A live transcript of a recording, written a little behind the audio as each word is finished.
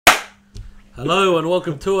Hello and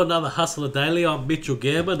welcome to another Hustler Daily. I'm Mitchell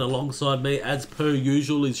Gammon. Alongside me, as per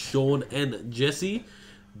usual, is Sean and Jesse.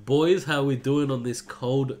 Boys, how are we doing on this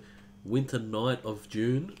cold winter night of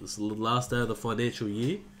June? It's the last day of the financial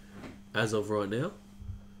year, as of right now.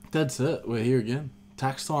 That's it. We're here again.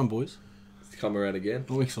 Tax time, boys. It's come around again.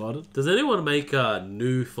 I'm excited. Does anyone make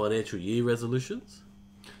new financial year resolutions?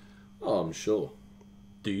 Oh, I'm sure.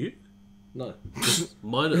 Do you? No.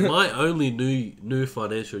 My only new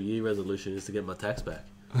financial year resolution is to get my tax back.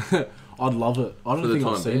 I'd love it. I don't think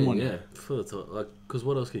I've seen one yet. For the time, because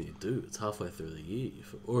what else can you do? It's halfway through the year.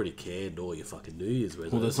 You've already canned all your fucking New Year's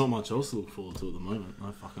resolutions. Well, there's not much else to look forward to at the moment.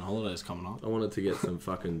 No fucking holidays coming up. I wanted to get some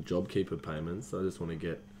fucking JobKeeper payments. I just want to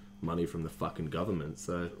get money from the fucking government.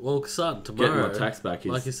 So Well, starting tomorrow, getting my tax back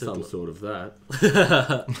is like you said, some sort of that.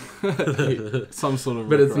 Some sort of.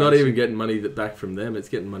 But it's not reparation. even getting money back from them. It's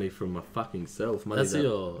getting money from my fucking self. Money That's that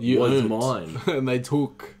your You was earned. mine. And they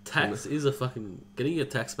took. tax is a fucking getting your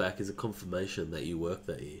tax back is a confirmation that you worked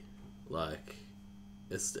that year. Like,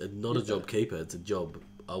 it's not a job keeper. It's a job.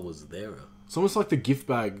 I was there. It's almost like the gift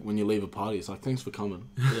bag when you leave a party. It's like, thanks for coming.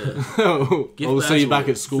 Yeah, I'll see you back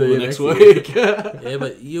at school See the you next next week. yeah,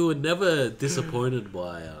 but you were never disappointed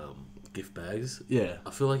by gift bags. Yeah.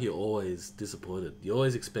 I feel like you're always disappointed. You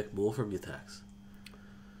always expect more from your tax.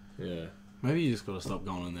 Yeah. Maybe you just got to stop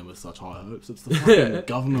going in there with such high hopes. It's the fucking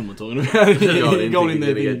government we're talking about. You're going in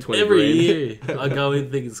there to thinking, get 20 Every grand. year, I go in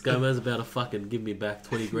thinking ScoMo's about to fucking give me back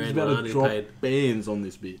 20 he's grand when about I to only drop paid. bands on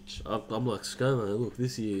this bitch. I'm like, ScoMo, look,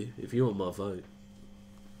 this year, if you want my vote,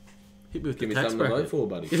 hit me with Give the me tax something to bracket. vote for,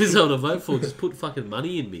 buddy. Give me something to vote for. Just put fucking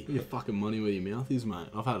money in me. Put your fucking money where your mouth is, mate.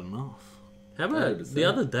 I've had enough. How about 100%. the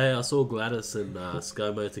other day I saw Gladys and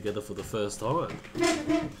ScoMo together for the first time.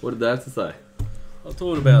 What did they have to say? I'm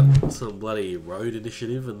talking about some bloody road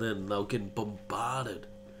initiative, and then they were getting bombarded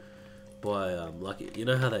by like, you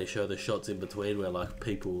know how they show the shots in between where like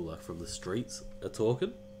people like from the streets are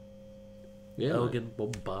talking. Yeah. They were mate. getting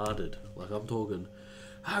bombarded. Like, I'm talking,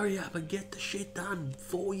 hurry up and get the shit done.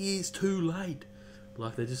 4 years too late.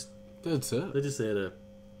 Like, they're just That's it. there to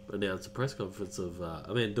announce a press conference of,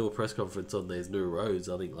 do a press conference on these new roads.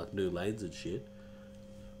 I think like new lanes and shit.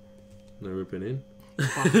 No ripping in.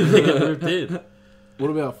 They get ripped in. What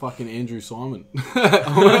about fucking Andrew Simon?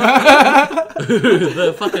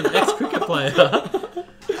 The fucking ex-cricket player.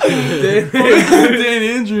 Dan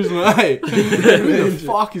Andrews, mate. Who the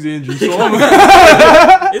fuck is Andrew Simon?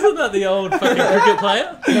 Isn't that the old fucking cricket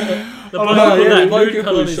player? The bloke know, with yeah, that bloke boot who cut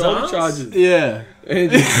on put his shoulder arms? charges. Yeah.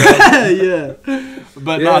 And Yeah.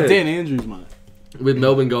 But Yeah. Dan Andrews, mate. with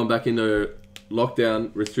Melbourne going back into lockdown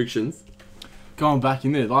restrictions. Going back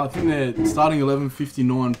in there. I think they're starting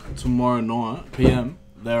 11:59 tomorrow night, PM.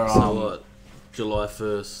 They're, So what? July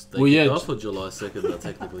 1st they Well, kick yeah, off, or July 2nd they'll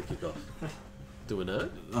technically kick off? Do we know?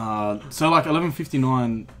 so like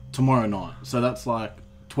 11:59 tomorrow night. So that's like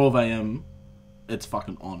 12 a.m. It's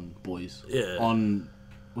fucking on, boys. Yeah. On,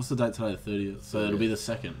 what's the date today? The 30th. So it'll be the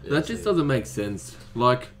 2nd. That just doesn't make sense.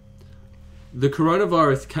 Like, the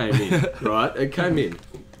coronavirus came in, right? It came in.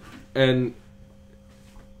 And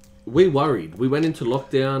we worried. We went into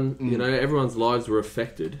lockdown. You know, everyone's lives were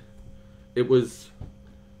affected. It was...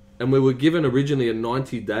 And we were given originally a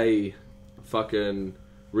 90-day fucking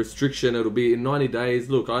restriction. It'll be in 90 days.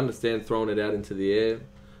 Look, I understand throwing it out into the air.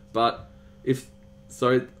 But if...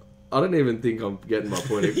 So, I don't even think I'm getting my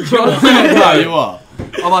point across. No, you are.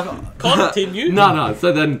 I'm like, Continue. No.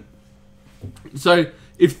 So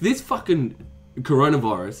if this fucking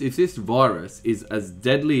coronavirus, if this virus is as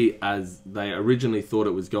deadly as they originally thought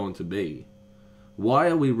it was going to be, why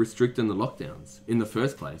are we restricting the lockdowns in the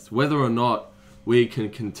first place? Whether or not we can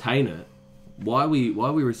contain it, why are we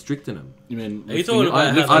restricting them? you mean... Are you talking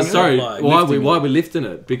about I'm how they sorry. look like? Why Lifting are it. we lifting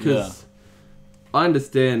it? Because Yeah. I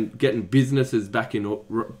understand getting businesses back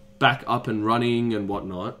up and running and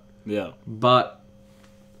whatnot. Yeah. But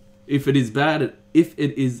if it is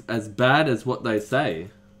as bad as what they say,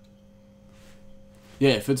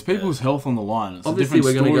 Yeah, if it's people's health on the line, it's Obviously a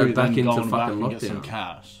different we're gonna story go back than into going back fucking and get some lockdown.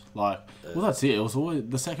 cash. Like, well, that's it. It was always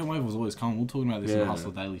the second wave was always coming. We were talking about this in Yeah.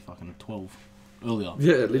 Hustle Daily fucking 12 earlier.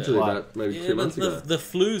 yeah, literally Like- about maybe Yeah, 2 but months ago. the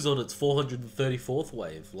flu's on its 434th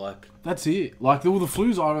wave. Like, That's it. Like, all the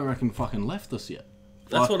flus I don't reckon fucking left us yet.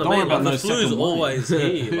 that's Like, what I don't worry mean. Like, about the no flu's second wave. always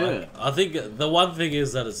here. Yeah. Like, I think the one thing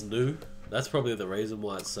is that it's new. That's probably the reason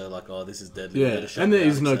why it's so like, oh, this is deadly. we Yeah, better shut and there down,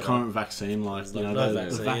 is no et cetera. current vaccine, like, There's you know, no the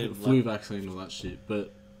vaccine, flu like- vaccine, all that shit.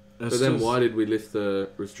 But But then why did we lift the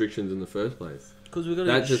restrictions in the first place? Because we're gonna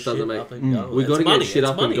That get just doesn't shit make- up and going. We It's got to money, get shit it's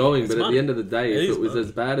up and money, going, it's but at money. the end of the day, It if is it was money.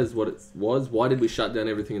 as bad as what it was, why did we shut down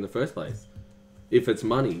everything in the first place? If it's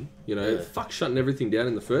money, you know, Yeah. fuck shutting everything down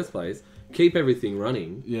in the first place. keep everything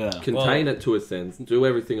running. Yeah. Contain it to a sense. Do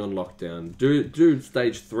everything on lockdown. Do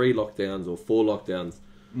stage 3 lockdowns or 4 lockdowns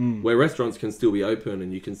where restaurants can still be open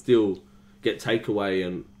and you can still get takeaway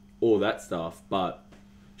and all that stuff. But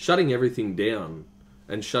shutting everything down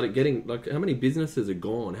and getting like how many businesses are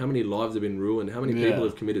gone? How many lives have been ruined? How many people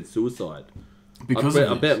have committed suicide? Because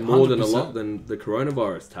I bet more than a 100%. lot than the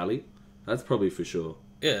coronavirus tally. That's probably for sure.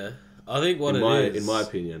 Yeah, I think what In my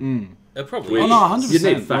opinion. it probably Oh, is. no, 100%. You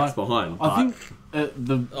need facts Like, behind. I think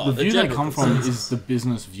the the view they general come from consensus. is the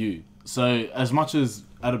business view. So as much as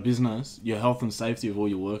at a business, your health and safety of all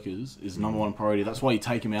your workers is number one priority. That's why you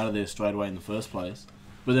take them out of there straight away in the first place.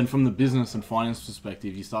 But then from the business and finance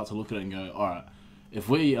perspective, you start to look at it and go, all right, if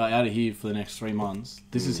we are out of here for the next 3 months,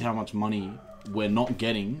 this is how much money we're not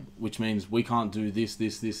getting, which means we can't do this.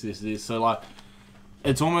 So like,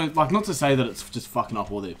 it's almost like, not to say that it's just fucking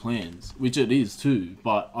up all their plans, which it is too,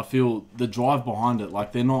 but I feel the drive behind it,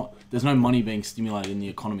 like there's no money being stimulated in the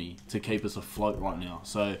economy to keep us afloat right now.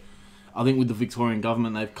 So I think with the Victorian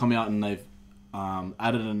government, they've come out and they've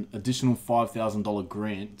added an additional $5,000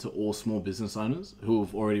 grant to all small business owners who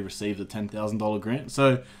have already received a $10,000 grant.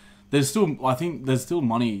 So I think there's still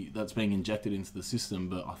money that's being injected into the system,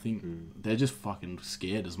 but I think they're just fucking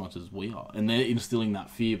scared as much as we are, and they're instilling that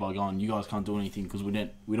fear by going, "You guys can't do anything because we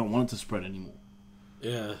don't want it to spread anymore."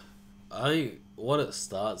 Yeah, I think what it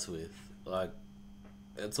starts with, like,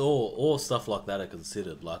 it's all stuff like that are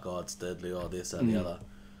considered, like, oh, it's deadly, or this, that, the other.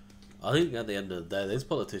 I think at the end of the day, these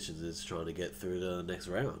politicians are just trying to get through to the next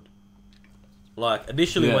round. Like,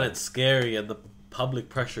 initially when it's scary and the public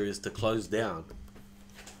pressure is to close down,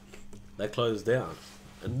 they close down.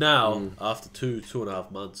 And now, after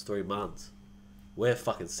 2.5 months, 3 months, we're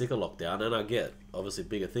fucking sick of lockdown. And I get, obviously,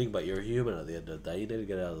 bigger thing, but you're a human at the end of the day. You need to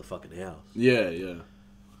get out of the fucking house. Yeah.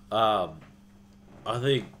 I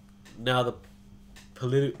think now the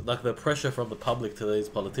the pressure from the public to these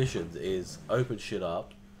politicians is open shit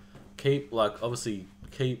up, keep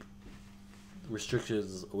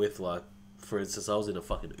restrictions with, like, for instance, I was in a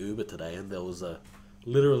fucking Uber today and there was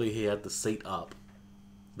literally he had the seat up,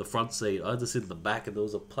 the front seat. I had to sit in the back and there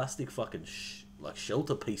was a plastic fucking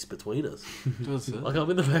shelter piece between us. Like, I'm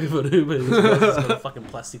in the back of an Uber and this guy's just got a fucking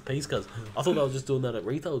plastic piece, because I thought I was just doing that at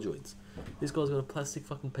retail joints. This guy's got a plastic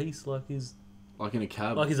fucking piece like he's Like in a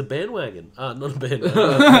cab. like he's a bandwagon. Not a bandwagon.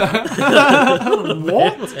 Not a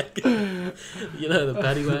bandwagon. You know, the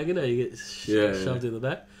paddy wagon, how you get shoved in the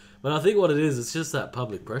back. But I think what it is, it's just that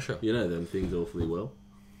public pressure. You know them things awfully well.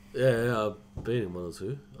 Yeah, I've been in one or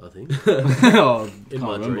two, I think. In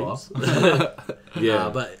my dreams. Yeah.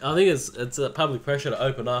 But I think it's a public pressure to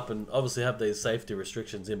open up and obviously have these safety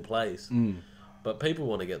restrictions in place. But people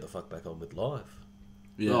want to get the fuck back on with life.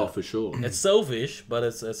 Yeah. Oh, for sure. It's selfish, but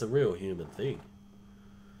it's a real human thing.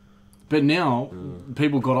 But now,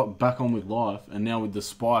 people got back on with life, and now with the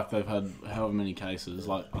spike, they've had however many cases,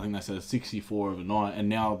 like, I think they said 64 overnight, and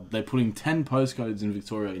now they're putting 10 postcodes in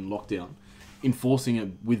Victoria in lockdown, enforcing it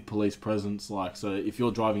with police presence. Like, so if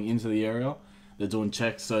you're driving into the area, they're doing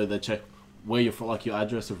checks, so they check where you're from, like your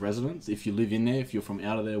address of residence. If you live in there, if you're from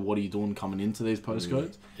out of there, what are you doing coming into these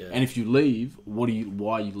postcodes? Yeah. And if you leave, why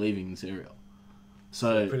are you leaving this area?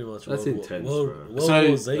 So Pretty much. That's intense, World bro.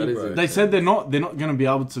 War Z, that is bro. they said they're not going to be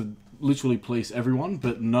able to literally police everyone,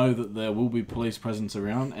 but know that there will be police presence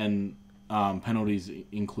around, and penalties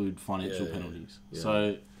include financial penalties. Yeah.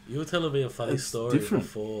 So You were telling me a funny It's story different.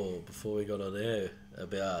 before we got on air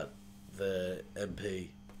about the MP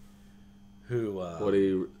who What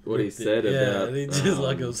he said about and he just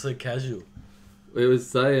like it was so casual. it was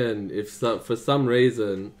saying for some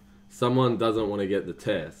reason someone doesn't want to get the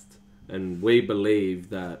test, and we believe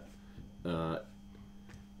that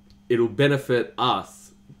it'll benefit us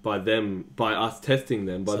by us testing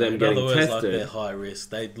them, by So them in getting other words, tested. like they're high risk.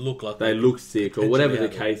 They look like They look sick or whatever the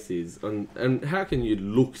potentially case is, and how can you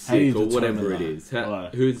look How do you sick or whatever determine it that? is?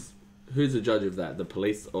 Right. Who's the judge of that? The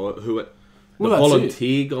police or who? The Well, that's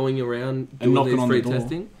volunteer going around And doing knocking these on the free door.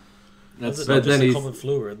 testing? Was it But not just then a he's- common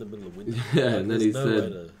flu or in the middle of winter? Yeah, Like, and then there's he no said- way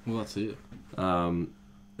to- well, that's it.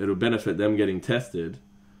 It'll benefit them getting tested.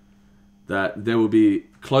 That there will be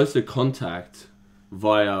closer contact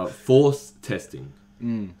via force testing,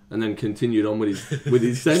 and then continued on with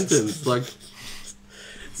his sentence. Like,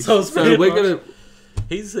 So we're gonna.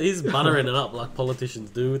 He's buttering it up like politicians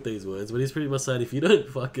do with these words, but he's pretty much saying if you don't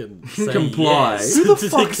fucking say Comply. yes, Who the to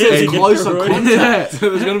fuck get says the closer corona, contact?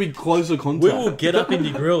 There's going to be closer contact. we will get up in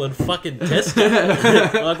your grill and fucking test you.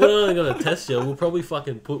 Like, we're not only going to test you, we'll probably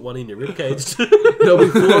fucking put one in your ribcage too. There'll be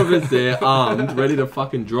 4 of us there, armed, ready to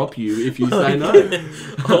fucking drop you if you say no.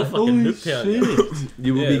 I'll fucking Holy nuke out you.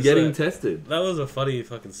 You will Yeah, be getting so- tested. That was a funny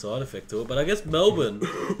fucking side effect to it, but I guess Melbourne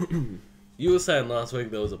You were saying last week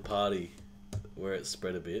there was a party where it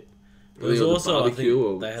spread a bit. There Yeah, was the also, I barbecue or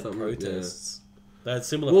think, they had something, protests. They had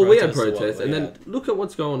similar Well, we protests. had to what protests, we and then had. look at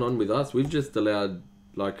what's going on with us. We've just allowed,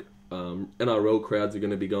 like, NRL crowds are going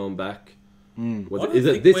to be going back. I Was don't it, is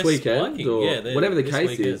it think this we're weekend spiking. or Yeah, whatever the this case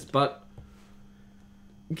weekend. is? But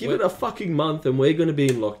give it a fucking month, and we're going to be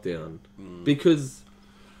in lockdown because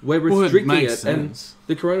we're Well, it restricting makes it, sense.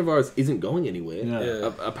 and the coronavirus isn't going anywhere. Yeah.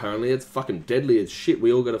 Yeah. Apparently, it's fucking deadly as shit.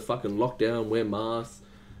 We all got to fucking lock down, wear masks,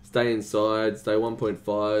 stay inside, stay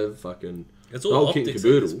 1.5, fucking. It's the all whole kit and optics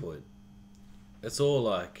at this caboodle. point. It's all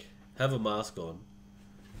like, have a mask on.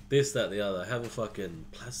 This, that, the other. Have a fucking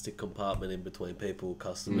plastic compartment in between people,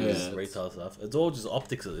 customers, Yeah, it's- retail stuff. It's all just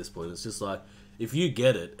optics at this point. It's just like, if you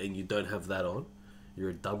get it and you don't have that on, you're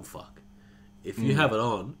a dumb fuck. If you have it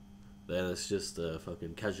on, then it's just a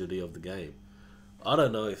fucking casualty of the game. I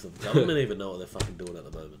don't know if the government even know what they're fucking doing at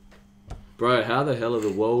the moment. Bro, how the hell are the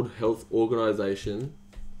World Health Organization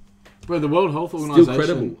Bro, the World Health still Organization.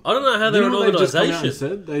 credible? I don't know how You they're know an what they've just come out and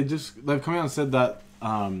organisation. said? They've come out and said that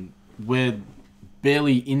we're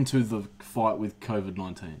barely into the fight with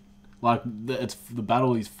COVID-19. Like the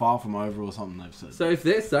battle is far from over or something. They've said. So if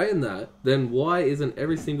they're saying that, then why isn't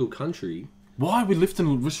every single country Why are we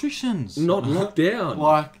lifting restrictions? not locked down?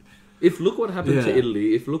 Like, If look what happened to Yeah.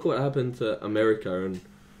 Italy, if look what happened to America, and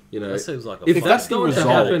you know, That seems like a if fucking that's going to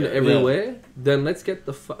result, happen yeah. everywhere, then let's get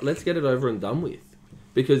it over and done with,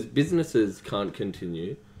 because businesses can't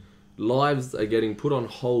continue, lives are getting put on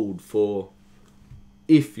hold for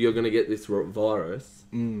if you're going to get this virus.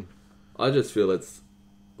 I just feel it's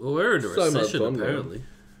Well, we're in a So much recession, fun, man. apparently.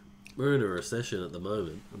 We're in a recession at the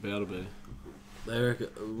moment. about to be. They reckon,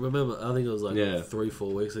 remember, I think it was like Yeah.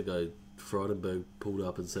 3-4 weeks ago, Frydenberg pulled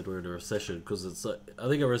up and said we're in a recession because it's like, I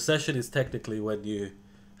think a recession is technically when you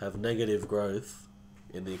have negative growth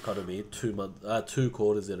in the economy 2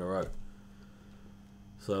 quarters in a row.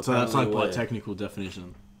 So that's apparently like by we're- technical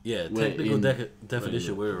definition. yeah, we're technical in-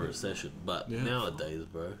 definition we're in a recession. But Yeah. nowadays,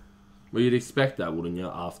 bro, well, you'd expect that, wouldn't you?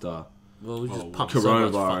 After well, we just Oh, pump so much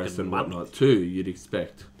coronavirus fucking and money. whatnot, too, you'd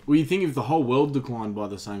expect. Well, you think if the whole world declined by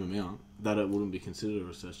the same amount, that it wouldn't be considered a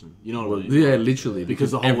recession. You know what I mean? Yeah, literally,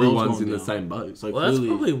 Because because the whole world's everyone's gone in the down. same boat. So Well, that's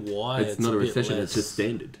clearly, probably why It's not a bit recession; less. it's just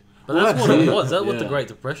standard. But that's Well, what it that's was. That's what the yeah. Great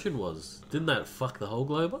Depression was. Didn't that fuck the whole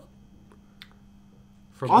globe up?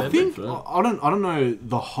 From I memory? think I don't know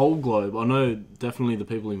the whole globe. I know definitely the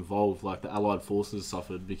people involved, like the Allied forces,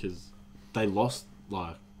 suffered because they lost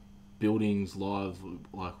like buildings, lives,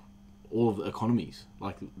 like all of the economies.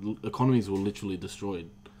 Like economies were literally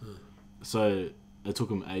destroyed. So it took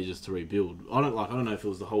them ages to rebuild. I don't know if it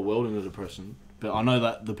was the whole world in the depression, but I know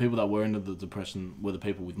that the people that were in the depression were the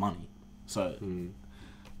people with money. So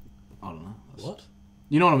I don't know. What?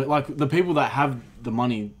 You know what I mean? Like the people that have the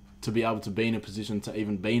money to be able to be in a position to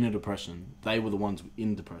even be in a depression, they were the ones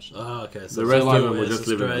in depression. Oh, okay. So The rest like of them were US, just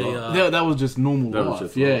living a Australia, life. Yeah, that was just normal That was life.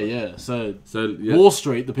 just Yeah, life. yeah. So So yeah, Wall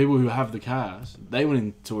Street, the people who have the cash, they went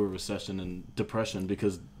into a recession and depression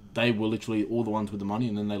because they were literally all the ones with the money,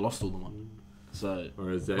 and then they lost all the money. So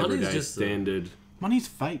whereas the Money's everyday just standard. money's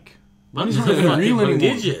fake. Money's Money's not even real anymore.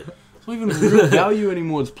 digit. It's not even real value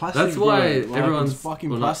anymore. It's plastic. That's why bro. Like, everyone's it's fucking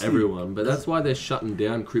well, not plastic. everyone, but that's why they're shutting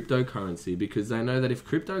down cryptocurrency, because they know that if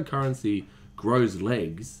cryptocurrency grows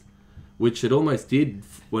legs, which it almost did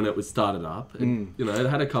when it was started up, you know, it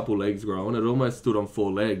had a couple legs growing, it almost stood on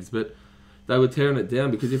 4 legs, but they were tearing it down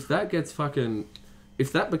because if that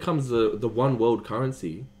becomes the one world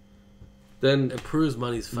currency, then It proves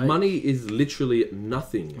money's fake. money is literally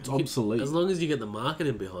nothing. It's obsolete. As long as you get the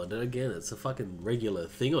marketing behind it, again, it's a fucking regular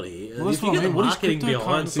thing on here. Well, that's if you what I get mean. the What is marketing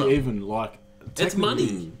behind cryptocurrency something, even like? it's technically-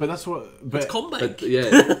 money. But that's what. It's But, Combank. But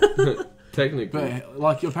yeah, technically. but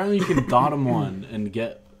like apparently you can data mine and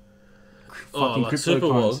get fucking like Superwog.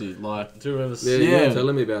 cryptocurrency. Like Do you remember? Yeah, you Yeah. were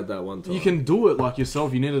telling me about that one time. you can do it like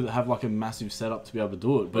yourself. You need to have like a massive setup to be able to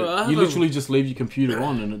do it. But Bro, I you have literally just leave your computer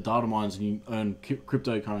on and it data mines and you earn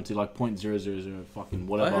cryptocurrency like 0.000 fucking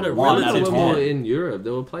whatever. had a one relative at a When we time. were time. in Europe,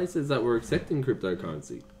 there were places that were accepting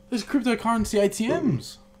cryptocurrency. There's cryptocurrency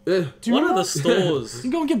ATMs. Yeah. Do you One know of the that? stores, You can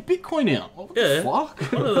go and get Bitcoin out. What the Yeah. fuck?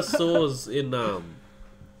 one of the stores in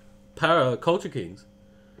Culture Kings,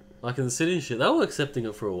 like in the city and shit, they were accepting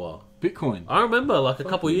it for a while. Bitcoin. I remember, like a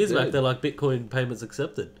couple Fucking years back, dead. they're like Bitcoin payments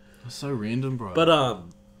accepted. That's so random, bro. But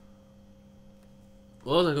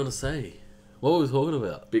what was I gonna say? What were we talking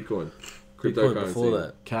about? Bitcoin. Bitcoin Cryptocurrency. before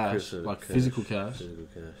that. cash, Crypto like cash. physical cash. Physical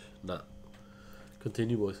cash. Nah.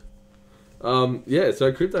 Continue, boys. Yeah,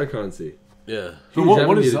 so cryptocurrency. Yeah. But Huge what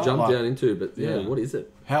avenue is to that jump like? down into, but yeah, Yeah. what is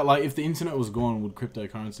it? How like if the internet was gone, would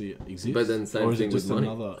cryptocurrency exist? But then same or is thing it just with money.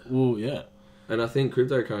 another? Well, yeah. And I think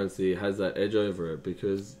cryptocurrency has that edge over it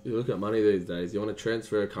because you look at money these days. You want to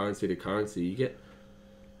transfer currency to currency,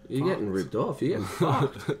 you're getting ripped off. You're getting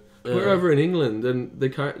fucked. Yeah. We're over in England, and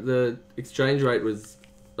the exchange rate was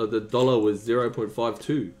the dollar was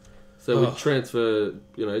 0.52. So we'd transfer,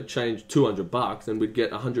 change $200, and we'd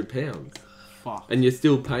get £100. Fuck. And you're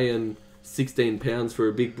still paying £16 for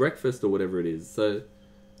a big breakfast or whatever it is. So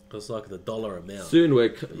It's like the dollar amount. soon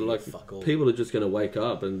Fuck all. people are just going to wake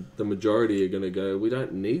up, and the majority are going to go, we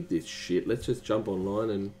don't need this shit. Let's just jump online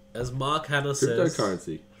and As Mark Hanna says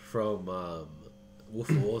cryptocurrency. from Wolf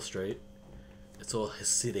of Wall Street, it's all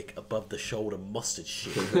Hasidic above the shoulder mustard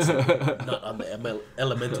shit. It's not on the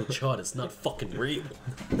elemental chart. It's not fucking real.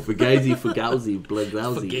 Fugazi, Fugazi,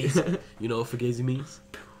 Blaglazi. Fugazi. You know what Fugazi means?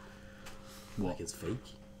 What? Like it's fake.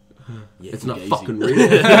 Yeah, It's not Fugazi. fucking real.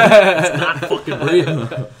 it's not fucking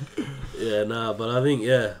real. Yeah, nah, but I think,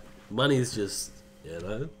 money is just,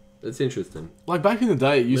 It's interesting. Like back in the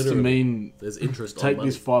day, it used Literally. to mean there's interest on take money.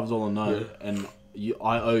 this $5 note and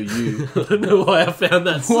I owe you. I don't know why I found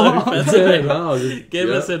that so What? fascinating. no,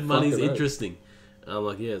 Gamer said money's fucking interesting. And I'm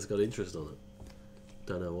like, yeah, it's got interest on it.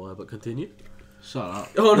 Don't know why, but continue. Shut up.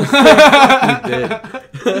 Honestly, dead.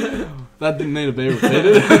 That didn't need to be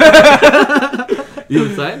repeated. You know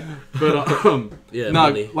what I'm saying? But Yeah, no,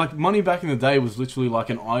 money. like money back in the day was literally like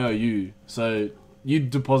an IOU. So you'd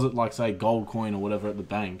deposit like say gold coin or whatever at the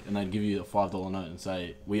bank, and they'd give you a $5 note and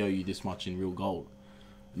say we owe you this much in real gold.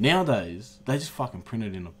 Nowadays they just fucking print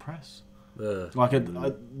it in a press. Like they've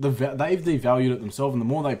devalued it themselves, and the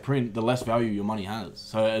more they print, the less value your money has.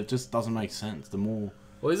 So it just doesn't make sense. The more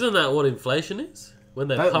Well, isn't that what inflation is? When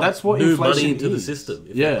they pump that's what new inflation money into the is. system.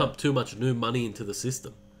 If Yeah. they pump too much new money into the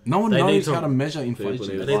system, no one They need knows to- how to measure need inflation.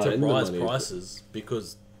 they to need to Spend the rise money. prices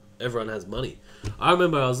because everyone has money. I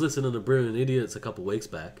remember I was listening to Brilliant Idiots a couple of weeks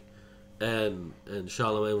back, and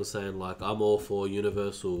Charlemagne was saying like, I'm all for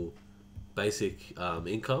universal basic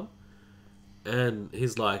income, and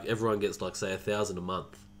he's like, everyone gets like say $1,000 a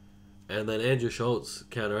month, and then Andrew Schultz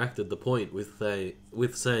counteracted the point with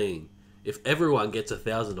saying, if everyone gets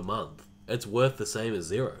 $1,000 a month, it's worth the same as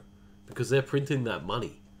zero, because they're printing that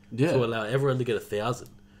money Yeah. to allow everyone to get 1,000.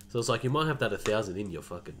 So it's like you might have that 1,000 in your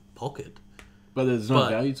fucking pocket. But there's no But-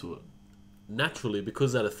 value to it. Naturally,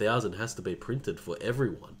 because that 1,000 has to be printed for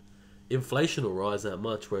everyone, inflation will rise that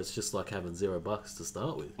much where it's just like having $0 to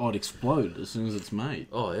start with. Oh, it'd explode as soon as it's made.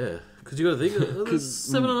 Oh yeah, because you got to think, there's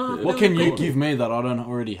 7.5 What can million you people. give me that I don't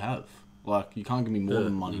already have? Like, you can't give me more Yeah.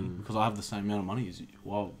 than money because I have the same amount of money as you.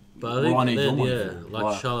 Well, But I what think do I need then, your money yeah, for?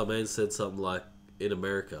 like Charlemagne said something like in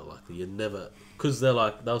America, like you never, because they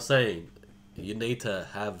were saying you need to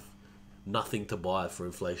have nothing to buy for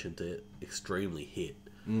inflation to extremely hit.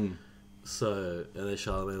 So, and then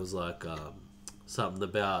Charlemagne was like something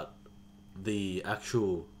about the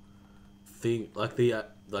actual thing, like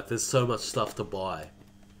there's so much stuff to buy.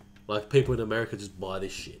 Like people in America just buy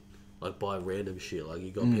this shit, like buy random shit. Like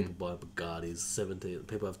you got people buying Bugattis, 17.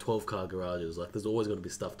 People have 12-car garages. Like there's always going to be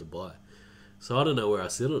stuff to buy. So I don't know where I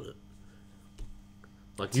sit on it.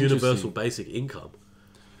 Like It's universal interesting. basic income.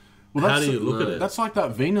 Well, How that's- do you look at it? That's like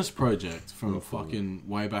that Venus project from fucking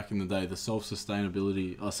way back in the day, the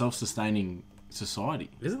self-sustaining society.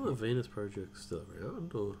 Isn't the Venus Project still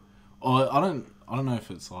around? Or Oh, I don't know if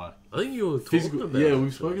it's like I think you were talking physical. about. Yeah, it,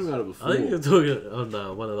 we've so spoken about it before. I think you're talking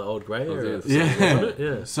on one of the old grey areas. yeah. Wasn't it?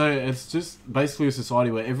 Yeah. So it's just basically a society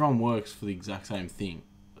where everyone works for the exact same thing.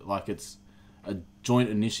 Like it's a joint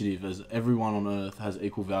initiative, as everyone on Earth has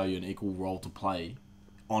equal value and equal role to play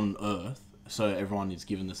on Earth. So everyone is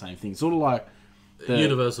given the same thing. Sort of like the,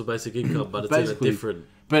 Universal basic income, but it's in a Basically- different.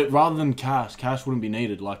 but rather than cash wouldn't be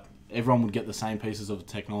needed. Like everyone would get the same pieces of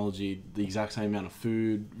technology, the exact same amount of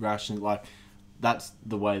food, ration. Like that's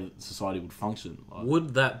the way that society would function. Like,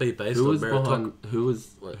 Would that be based Who on was behind?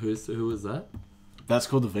 meritocracy? Who was that? that's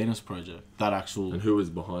called the Venus Project. That actual And who was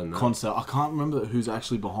behind that? concept. I can't remember who's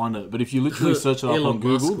actually behind it, but if you literally search it up Elon on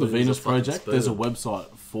Google, Musk the was Venus a fucking Project, there's a sperm.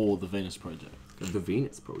 website for the Venus Project. The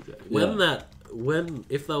Venus Project. Yeah.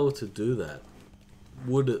 If they were to do that,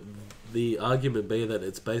 would the argument be that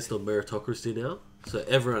it's based on meritocracy now? So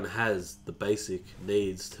everyone has the basic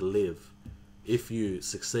needs to live. If you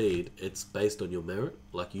succeed, it's based on your merit.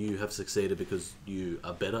 Like you have succeeded because you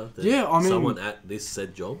are better than Yeah, I mean- someone at this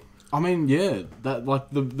said job. I mean, yeah, that like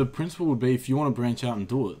the principle would be if you want to branch out and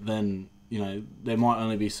do it, then there might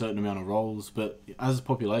only be a certain amount of roles, but as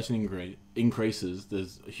population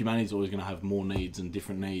increases, humanity's always going to have more needs and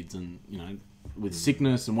different needs, and with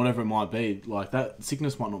sickness and whatever it might be, like that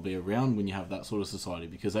sickness might not be around when you have that sort of society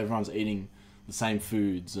because everyone's eating the same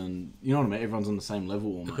foods, and you know what I mean. Everyone's on the same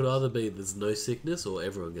level. Almost. It could either be there's no sickness or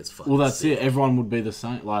everyone gets fucked. Well, that's sick. it. Everyone would be the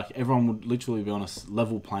same. Like everyone would literally be on a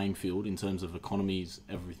level playing field in terms of economies,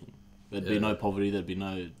 everything. There'd be no poverty. There'd be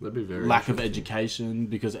no That'd be very lack of interesting. education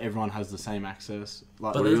because everyone has the same access.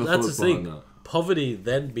 Like, But What are your that's the thoughts behind thing. that? Poverty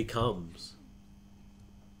then becomes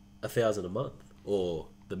 1,000 a month or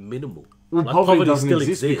the minimal. well, Like, poverty doesn't still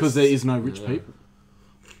exist because there is no rich Yeah. people.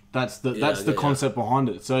 That's the Yeah, that's the yeah. concept behind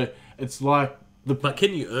it. So it's like But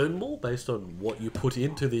can you earn more based on what you put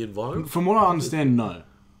into the environment? from what I understand, no.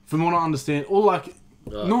 From what I understand, or like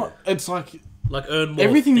not. It's like Like earn more.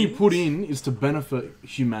 everything you things? put in is to benefit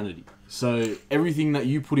humanity. So everything that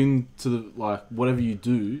you put into the like whatever you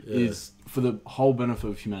do is for the whole benefit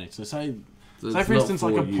of humanity. So say So say it's for not instance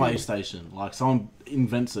like a you. PlayStation, like someone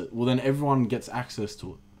invents it, well then everyone gets access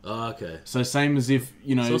to it. Oh, okay. So same as if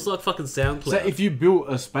you know, So it's like fucking SoundCloud. say if you built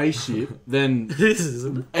a spaceship, then This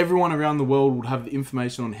isn't it? everyone around the world would have the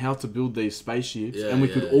information on how to build these spaceships, Yeah, and we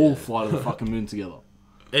yeah, could all yeah. fly to the fucking moon together.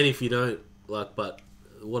 And if you don't, like, but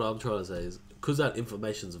what I'm trying to say is, because that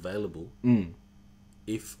information's available,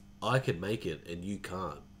 if I can make it and you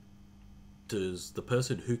can't, does the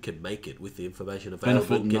person who can make it with the information available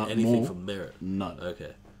Benefit get not anything more? from merit? No.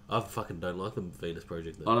 Okay. I fucking don't like the Venus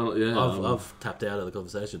Project. Then. I don't. Yeah. I've tapped out of the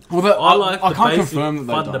conversation. Well, that- I like I the can't basic confirm that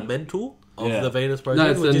they don't. fundamental of Yeah. the Venus No, Project,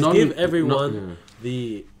 it's which a is non- give everyone yeah.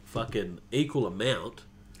 the fucking equal amount.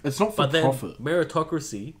 It's not for But then profit.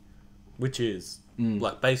 meritocracy, which is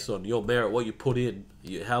like based on your merit, what you put in,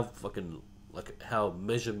 how fucking like how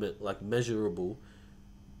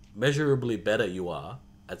measurably better you are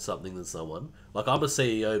at something than someone. Like I'm a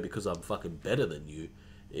CEO because I'm fucking better than you,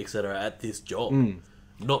 etc. At this job,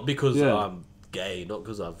 not because Yeah. I'm gay, not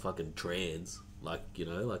because I'm fucking trans. Like you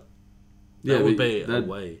know, like Yeah, that would but be a that-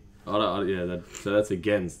 way. So that's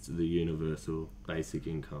against the universal basic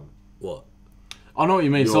income. What? I know what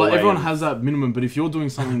you mean. So Your like, way everyone of- has that minimum, but if you're doing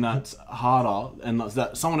something that's harder and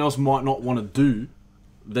that someone else might not want to do,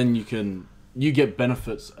 then you get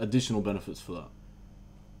benefits, additional benefits for that.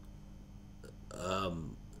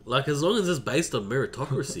 Like as long as it's based on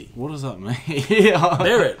meritocracy, What does that mean? yeah.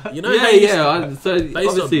 merit. You know, Yeah, how you yeah. So on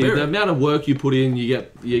obviously, merit. the amount of work you put in, you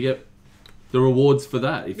get the rewards for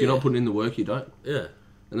that. If you're Yeah. not putting in the work, you don't. Yeah.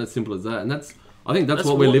 And that's simple as that. And I think that's That's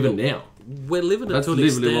what we're what living the- now. We're living it That's to an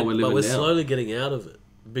literally extent, what we're but living we're now. slowly getting out of it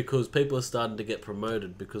because people are starting to get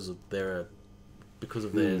promoted because of their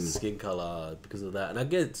skin color, because of that. And I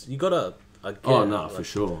get you gotta. I get, Oh no, like, for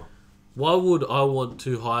sure. Why would I want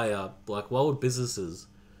to hire? Like, why would businesses?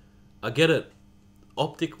 I get it,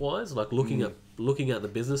 optic wise, like looking at the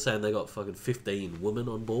business saying they got fucking 15 women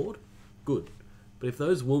on board, good. But if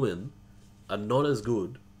those women are not as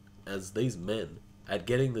good as these men at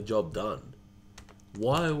getting the job done,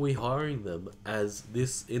 why are we hiring them as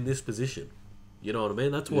in this position? You know what I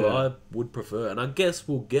mean? That's what Yeah. I would prefer, and I guess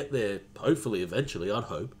we'll get there. Hopefully, eventually, I'd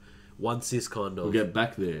hope. Once this kind of We'll get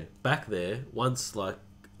back there. back there, once like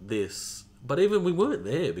this. But even we weren't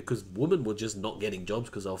there because women were just not getting jobs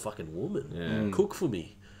because they were fucking women. Yeah. Cook for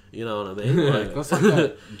me. You know what I mean? Like, That's like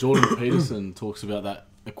that Jordan Peterson talks about that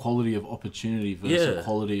equality of opportunity versus Yeah.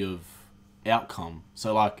 equality of outcome.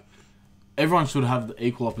 So like everyone should have the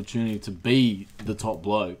equal opportunity to be the top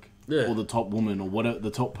bloke Yeah. or the top woman or whatever the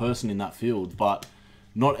top person in that field, but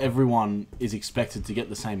not everyone is expected to get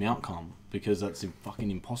the same outcome because that's fucking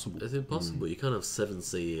impossible. it's impossible. You can't have 7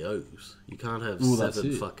 CEOs. You can't have Well, that's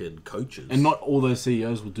 7 it. fucking coaches. And not all those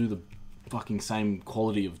CEOs will do the fucking same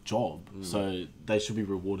quality of job, so they should be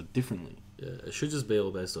rewarded differently. Yeah, it should just be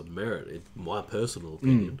all based on merit, in my personal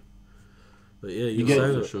opinion. But yeah, You you're get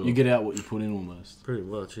saying for it sure. you get out what you put in almost. pretty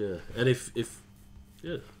much, yeah. And if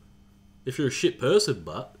you're a shit person,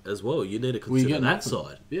 but as well, you need to Well, you consider get that nothing.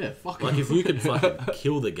 side. Yeah, fuck Like it. if you can fucking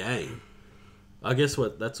kill the game, I guess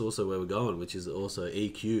that's also where we're going, which is also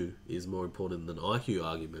EQ is more important than IQ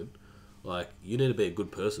argument. Like you need to be a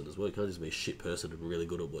good person as well. You can't just be a shit person and really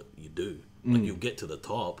good at what you do. Like you'll get to the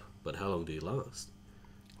top, but how long do you last?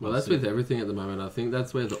 Well, that's with everything at the moment. I think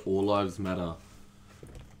that's where the All Lives Matter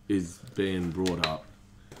is being brought up.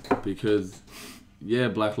 Because, yeah,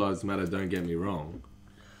 Black Lives Matter, don't get me wrong.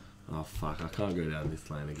 Oh, fuck, I can't go down this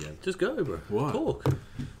lane again. Just go, bro. What? Talk.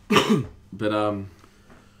 But,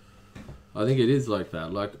 I think it is like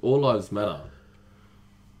that. Like, All Lives Matter.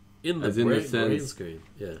 In the As in the green sense- screen,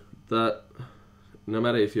 yeah. That no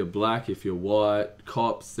matter if you're black, if you're white,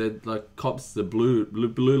 cops, cops, the blue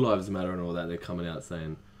lives matter and all that, they're coming out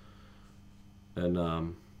saying. And,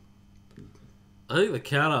 I think the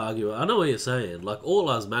counter argument, I know what you're saying, like all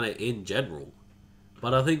lives matter in general,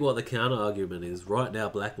 but I think what the counter argument is right now,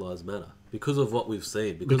 Black Lives Matter. because of what we've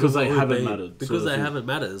seen. Because of what they we've haven't been- mattered, Because sort of they thing. haven't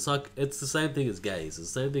mattered. It's like it's the same thing as gays.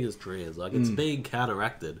 It's the same thing as trans. Like it's being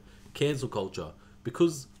counteracted. Cancel culture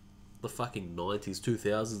because the fucking 90s,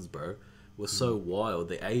 2000s, bro, were so wild.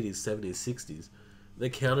 The 80s, 70s, 60s. They're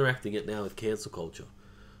counteracting it now with cancel culture.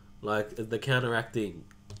 Like they're counteracting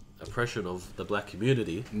oppression of the black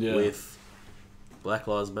community Yeah. with Black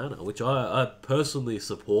Lives Matter, which I personally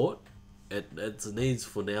support. It needs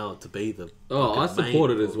for now to be the. Oh, I fucking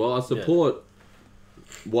support it main- as well. I support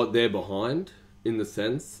what they're behind in the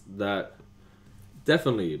sense that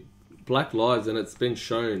definitely Black Lives, and it's been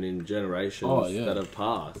shown in generations Oh, yeah. that have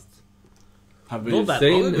passed. Have Not been that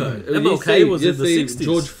Seen, long ago. you MLK was in the see 60s.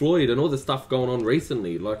 George Floyd and all the stuff going on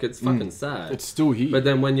recently. Like it's fucking sad. It's still here. But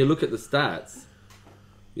then when you look at the stats,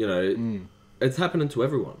 you know, it's happening to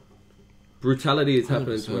everyone. Brutality is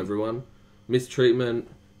happening 100%. to everyone. Mistreatment,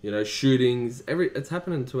 you know, shootings. It's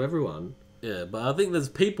happening to everyone. Yeah, but I think there's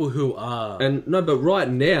people who are. And no, but right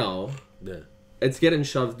now, Yeah. it's getting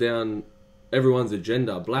shoved down everyone's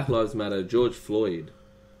agenda. Black Lives Matter, George Floyd.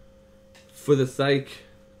 For the sake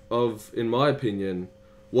of, in my opinion,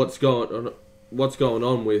 what's going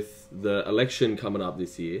on with the election coming up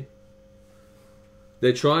this year,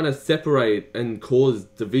 they're trying to separate and cause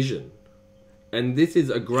division. And this is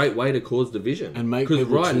a great way to cause division. and make because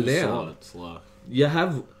people right choose now, sides. Like, you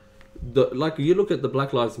have you look at the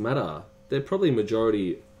Black Lives Matter, they're probably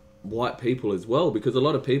majority white people as well, because a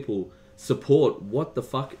lot of people support what the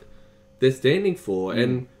fuck they're standing for,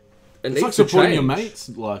 and it's needs like to supporting your change. mates.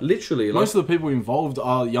 Like Literally, most of the people involved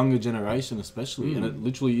are younger generation, especially, and it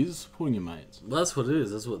literally is supporting your mates. Well, that's what it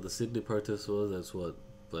is. That's what the Sydney protest was. That's what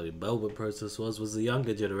bloody Melbourne protest was the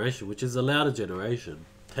younger generation, which is a louder generation,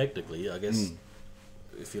 technically, I guess.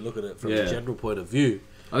 If you look at it from Yeah. a general point of view.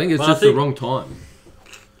 I think it's But I just think- the wrong time.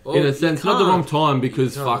 Well, In a you sense, not the can't. wrong time,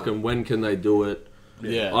 because You can't. fucking when can they do it?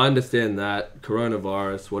 Yeah, I understand that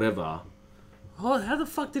coronavirus, whatever. Oh, how the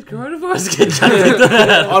fuck did coronavirus get chucked into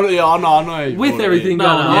that? I know. how you With call it, everything No,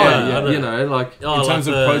 going no, on, I know. you know, like Oh, In terms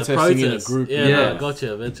of the protesting in a protest. group, Yeah, yeah. no,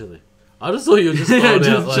 gotcha, eventually. I just thought you were just Yeah, throwing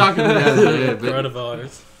just out, chucking it out there, but-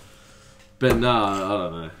 coronavirus. but no, I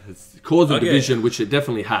don't know. It's cause of Okay. division, which it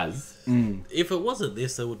definitely has. If it wasn't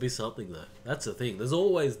this, there would be something though. That's the thing. There's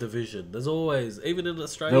always division. There's always, even in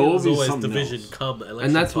Australia, There'll there's be always something division else. come election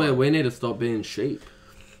And that's where time. we need to stop being sheep.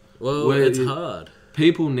 Well, where it's you- hard.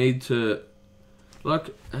 People need to,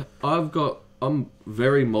 like,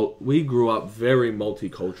 we grew up very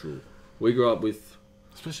multicultural. We grew up with,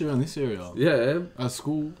 especially around this area. yeah, At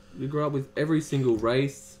school, we grew up with every single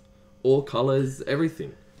race, all colours,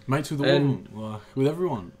 everything. mates with all And- of them, like, with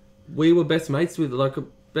everyone. We were best mates with, like,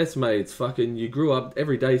 best mates. Fucking, you grew up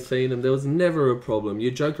every day seeing them. There was never a problem.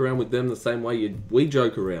 You joke around with them the same way we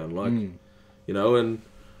joke around. Like, you know, and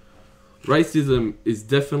racism is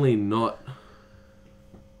definitely not,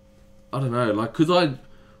 I don't know, like, because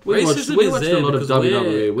we Racism watched is a there lot of because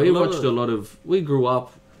WWE. We a lot watched of- a lot of, we grew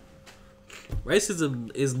up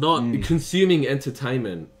Racism is not. consuming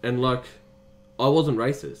entertainment, and like, I wasn't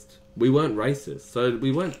racist. We weren't racist, so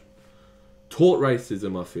we weren't taught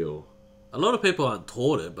racism. I feel. A lot of people aren't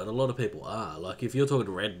taught it, but a lot of people are. Like, if you're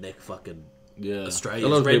talking redneck fucking Yeah, Australians, A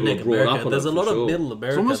lot of people redneck are brought up America, on there's it, a for lot sure. of middle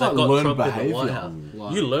America almost that like got learned Trump in the White behaviour. House.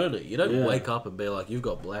 Like- You learn it. You don't Yeah. wake up and be like, you've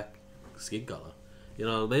got black skin color. You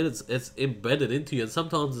know what I mean? It's embedded into you, and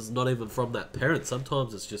sometimes it's not even from that parent.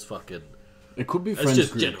 Sometimes it's just fucking. it could be It's friends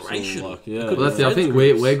just groups or, generational. like, It yeah, could Well, that's it. I Friends think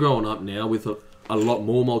groups. we're growing up now with a lot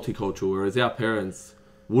more multicultural, whereas our parents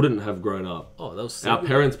wouldn't have grown up. Oh, that was Our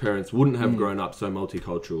simple. parents wouldn't have grown up so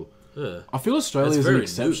multicultural. Yeah. I feel Australia It's is an very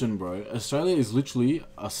exception, bro. Australia is literally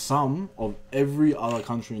a sum of every other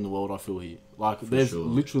country in the world. I feel here, like there's sure.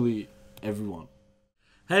 literally everyone.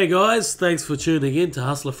 Hey guys, thanks for tuning in to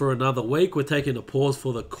Hustler for another week. We're taking a pause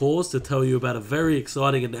for the cause to tell you about a very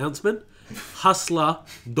exciting announcement.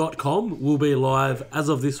 Hustler.com will be live as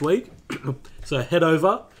of this week. So head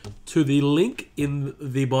over to the link in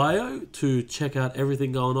the bio to check out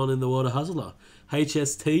everything going on in the world of Hustler.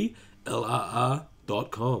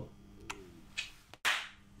 HSTLRR.com.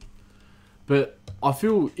 But I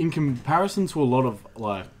feel, in comparison to a lot of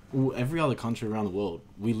like every other country around the world,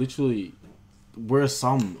 we're a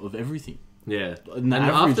sum of everything. Yeah, And and the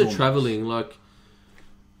average after almost. traveling, like,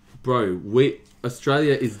 bro,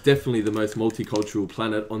 Australia is definitely the most multicultural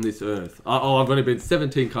planet on this earth. I've only been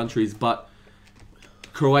 17 countries, but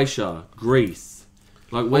Croatia, Greece,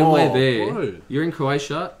 like when Oh, we're there, bro. you're in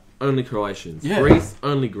Croatia, only Croatians. Yeah. Greece,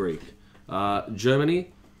 only Greek.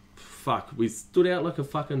 Germany, fuck, we stood out like a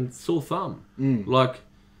fucking sore thumb. Like,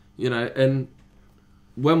 you know, and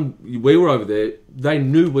when we were over there, they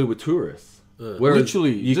knew we were tourists. Whereas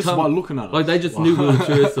Literally, you just come- by looking at us. Like they just knew we were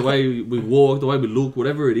tourists, the way we walk, the way we look,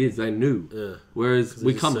 whatever it is, they knew. Yeah. Whereas 'Cause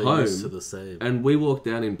we they're come so home used to the same. and we walk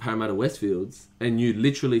down in Parramatta Westfields, and you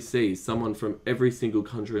literally see someone from every single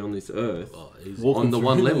country on this earth. Oh, easy. Walking on the through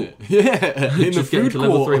one there. level. Yeah, in the Just getting food to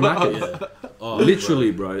level court. 3 market. Yeah. Oh,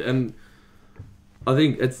 Literally, bro. And I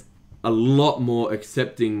think it's a lot more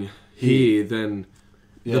accepting here than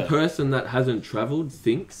the Yeah. person that hasn't travelled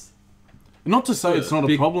thinks. Not to say it's not a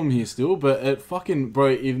Big- problem here still, but it fucking,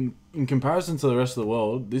 bro, in comparison to the rest of the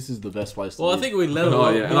world, this is the best place to Well, I live. think we let a Oh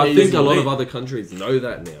lot. yeah, and no, I think a lot easily. of other countries know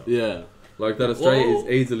that now. Yeah. Like that Australia Well-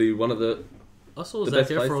 is easily one of the. I saw the Zac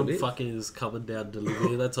best place to Efron live. fucking is coming down to live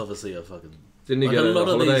here. That's obviously a fucking. Didn't he Like, get a a lot of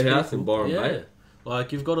holiday these house in people- Byron yeah. Bay?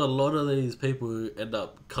 Like you've got a lot of these people who end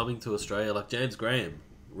up coming to Australia. Like James Graham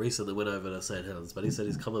recently went over to St Helens, but he said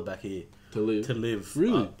he's coming back here To live. to live.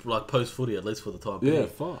 Really? Like post footy, at least for the time. Yeah, being.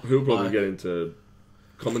 fuck. He'll probably Like- get into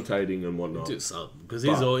commentating and whatnot. Do something because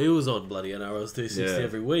But- he was on bloody NRL's 260 Yeah.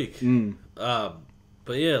 every week. Mm.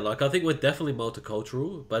 But yeah, like I think we're definitely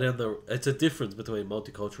multicultural, but it's a difference between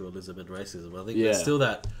multiculturalism and racism. I think Yeah. there's still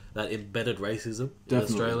that embedded racism in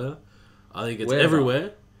Definitely. Australia. I think it's Where,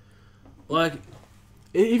 everywhere. Like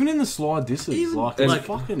Even in the slide disses, Even, like, it's like,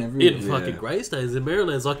 fucking everywhere. in fucking Yeah. Greystanes in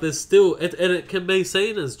Maryland, it's like there's still and it can be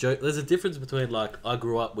seen as joke. There's a difference between like I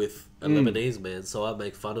grew up with a Lebanese man, so I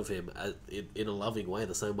make fun of him in a loving way,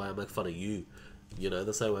 the same way I make fun of you. You know,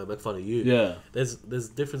 the same way I make fun of you. Yeah. There's a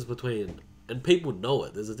difference between, and people know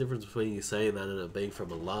it. There's a difference between you saying that and it being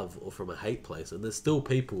from a love or from a hate place. And there's still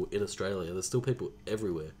people in Australia. There's still people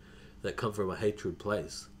everywhere that come from a hatred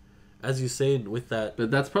place. As you've seen with that,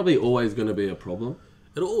 But that's probably always going to be a problem.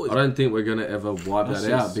 it always. I don't think we're going to ever wipe That's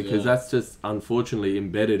that out just- because yeah. that's just unfortunately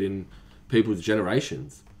embedded in people's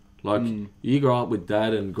generations. Like you grow up with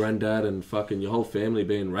dad and granddad and fucking your whole family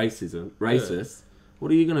being racist.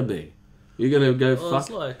 What are you going to be? You're gonna go Well, it's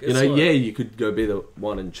fuck. like- you it's know, like- yeah, you could go be the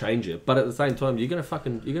one and change it, but at the same time, you're gonna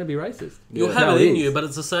be racist. You'll That's have how it in is. you, but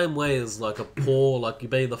it's the same way as like a poor, like you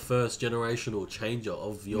being the first generational changer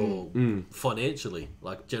of your financially,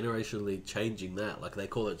 like generationally changing that. Like they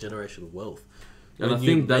call it generational wealth. and I When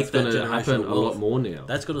you think that's make that gonna happen generational a lot wealth, more now.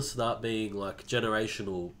 That's going to start being like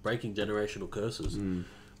breaking generational curses.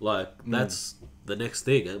 Like that's the next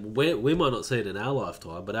thing, and we might not see it in our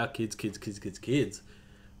lifetime, but our kids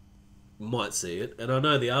might see it. And I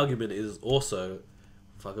know the argument is also,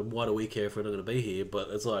 fucking, why do we care if we're not going to be here? But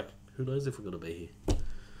it's like, who knows if we're going to be here?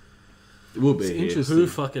 It will be It's here. interesting. Who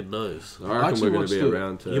fucking knows? I reckon actually we're gonna watched be it.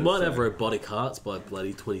 around to. You might say- have robotic hearts by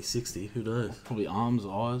bloody 2060. Who knows? Probably arms,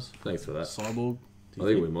 eyes, Thanks for that. cyborg. I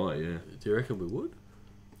think we might. Yeah. Do you reckon we would?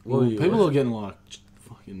 Well, What are you people watching? are getting like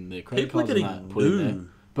fucking their credit People are cards and getting that put in there. new.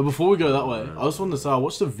 But before we go that way, I just wanted to say I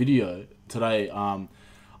watched a video today. I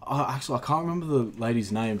can't remember the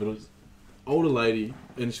lady's name, but it was older lady,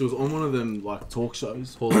 and she was on one of them like talk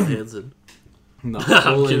shows. Paula Hansen. No,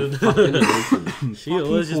 I'm kidding. Fucking Nathan. She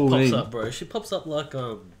always just pops Pauline. up, bro. She pops up like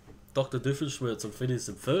Dr. Doofenshmirtz on Phineas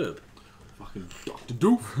and Ferb. fucking Dr.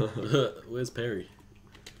 Doof. Where's Perry?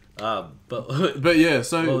 But But yeah,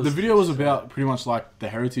 so Well, the video was about pretty much like the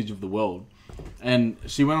heritage of the world, and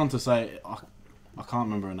she went on to say, I can't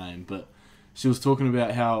remember her name, but she was talking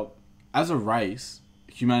about how, as a race,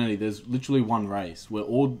 humanity, there's literally one race. We're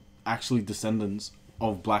all actually descendants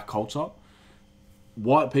of black culture.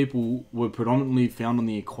 White people were predominantly found on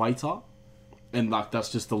the equator, and like that's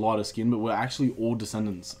just the lighter skin, but we're actually all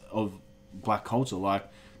descendants of black culture. Like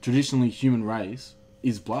traditionally, human race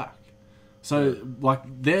is black. So, like,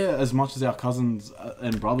 they're as much as our cousins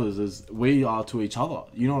and brothers as we are to each other.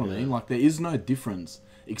 You know what I mean? Like, there is no difference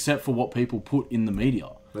except for what people put in the media.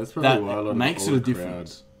 That's probably That why a lot makes of it the a older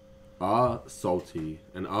difference. crowd are salty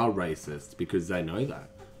and are racist because they know that.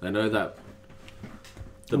 They know that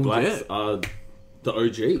the Well, blacks yeah. are the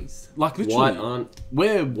OGs. Like, literally, White aren't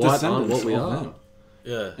we're white aren't descendants what we of are. them.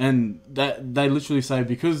 yeah, And that they literally say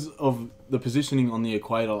because of the positioning on the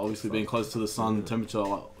equator, obviously being close to the sun, temperature,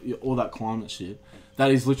 like all that climate shit, that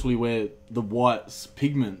is literally where the white's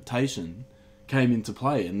pigmentation came into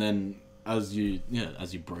play. And then as you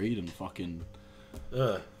breed and fucking,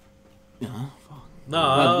 yeah. you know, fuck. No,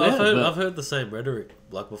 But, yeah, but- I've heard the same rhetoric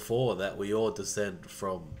like before that we all descend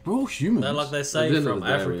from. we're all humans. Like they At say the end of from the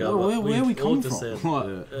day, Africa. we but where are we all coming from? descend- Like,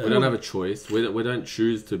 Yeah. We don't have a choice. We don't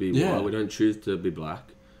choose to be Yeah. white. We don't choose to be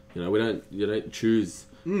black. You know, you don't choose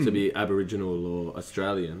to be Aboriginal or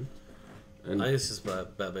Australian. And I think it's just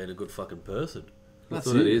about being a good fucking person. that's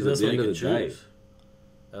That's what it it. is at That's the what end you of can the day. choose.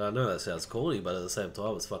 And I know that sounds corny, but at the same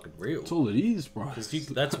time, it's fucking real. That's all it is, bro. Because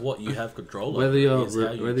that's what you have control Whether over. you're is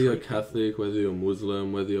how you whether you're treat people. Catholic, whether you're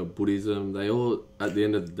Muslim, whether you're Buddhism, they all at the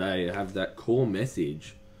end of the day have that core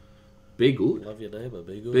message Be good. Love your neighbour.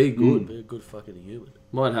 Be good. Be good. Be a good fucking human.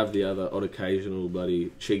 Might have the odd occasional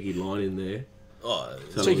bloody cheeky line in there. Oh,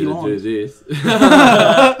 Telling Cheeky you to do lines. this.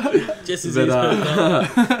 Jesse's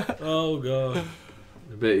But, oh god.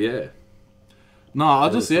 But yeah. No, I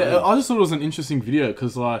was just thought it was an interesting video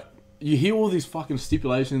because like you hear all these fucking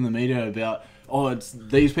stipulations in the media about it's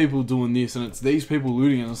these people doing this and it's these people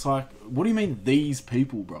looting and it's like what do you mean these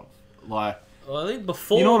people, bro? Like Well, I think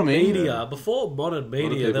before You know what I mean? media, before modern media,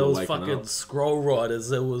 people there was waking fucking up. scroll riders.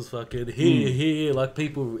 There was fucking here, like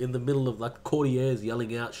people in the middle of like courtiers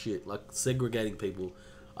yelling out shit, like segregating people.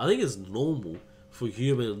 I think it's normal for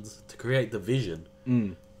humans to create division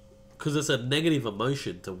because it's a negative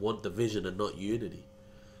emotion to want division and not unity.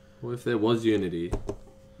 Well, if there was unity,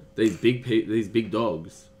 these big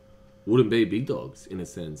dogs wouldn't be big dogs in a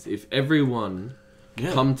sense. If everyone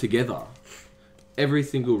come together, every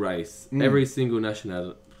single race, every single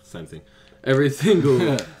nationality, same thing, every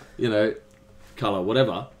single color,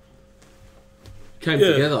 whatever, came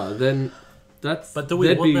together, then that's. But do we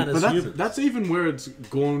there'd want be- that as But humans? that's even where it's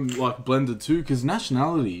gone like blended too, because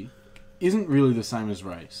nationality isn't really the same as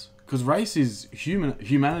race. Because race is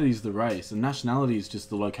humanity is the race, and nationality is just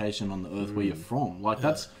the location on the earth where you're from. Like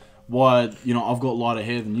that's why I've got lighter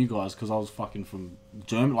hair than you guys because I was fucking from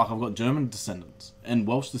German. Like I've got German descendants and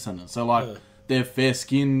Welsh descendants, so like they're fair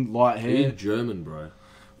skin, light hair. You're German, bro.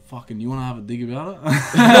 Fucking, you want to have a dig about it?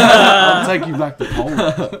 I'll take you back to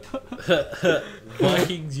Poland.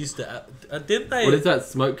 Vikings used to, didn't they? What is that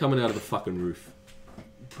smoke coming out of the fucking roof?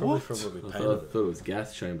 Probably What? from when we I painted it. thought it was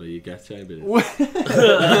gas chamber. You gas chambered it. Oh,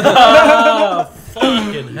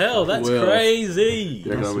 fucking hell, that's Well, crazy.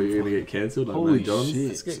 You reckon we're gonna get cancelled like Holy Ray Johns? shit.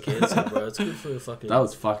 Let's get cancelled, bro. It's good for the fucking. That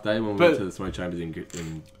was fucked, eh? When we But- went to the smoke chambers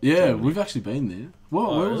in Yeah, Germany. we've actually been there. What,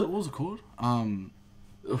 Oh, where was really? it? What was it called?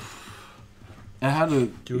 It had a.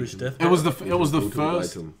 Jewish death. It was the We'll talk about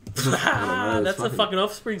first. them. Ah, it's that's a fucking- fucking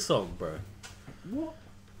Offspring song, bro.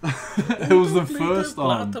 It was the first.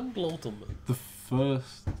 Blotum. The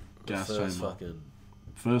first gas First chamber. fucking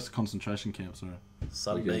First concentration camp. Sorry.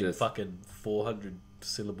 Sunday just- fucking 400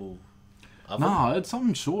 syllable oven. No, it's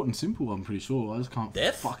something short and simple. I'm pretty sure. I just can't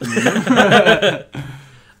Death? fucking remember.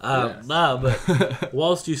 Yes. Nah, but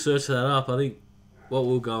whilst you search that up, I think what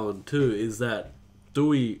we'll go on to is that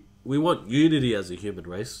we want unity as a human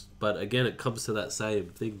race, but again, it comes to that same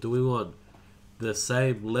thing. Do we want the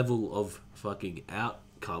same level of fucking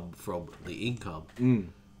outcome from the income?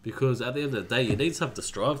 Because at the end of the day, you need something to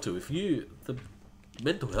strive to. The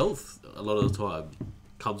mental health a lot of the time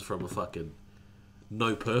comes from a fucking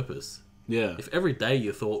no purpose. Yeah. If every day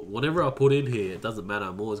you thought, whatever I put in here, it doesn't matter,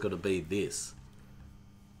 I'm always going to be this.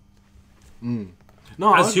 No,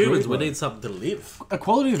 I As agree, humans, we bro. need something to live.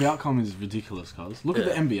 Equality of outcome is ridiculous, cuz. Look at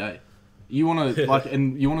the Yeah. NBA. You want to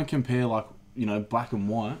and you want to compare black and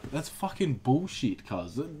white. That's fucking bullshit,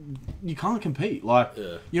 cuz. You can't compete. Like,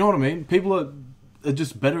 Yeah. you know what I mean? People are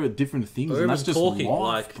just better at different things, Or and even that's just talking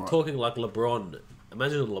life, bro. talking like LeBron.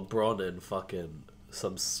 Imagine LeBron and fucking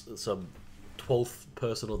some 12th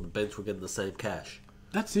person on the bench were getting the same cash.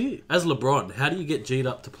 That's it. As LeBron, how do you get G'd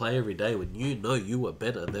up to play every day when you know you are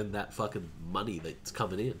better than that fucking money that's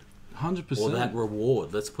coming in? 100%. Or that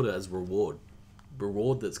reward. Let's put it as reward.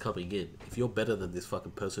 Reward that's coming in. If you're better than this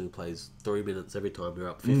fucking person who plays 3 minutes every time you're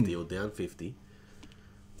up 50 or down 50,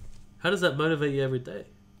 how does that motivate you every day?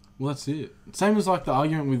 Well, that's it. Same as like the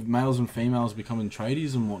argument with males and females becoming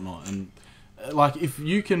tradies and whatnot. And like, if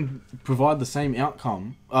you can provide the same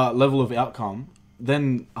outcome, level of outcome,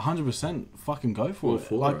 then 100% fucking go for All it.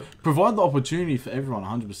 for Like, it. provide the opportunity for everyone,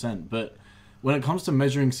 100%. But when it comes to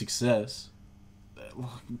measuring success,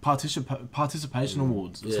 participation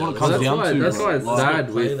awards. That's Yeah, what it well, comes that's down why- to. that's bro. why it's Like,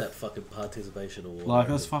 sad. Play with- that fucking participation award. Like,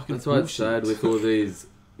 that's fucking That's why it's bullshit. sad with all these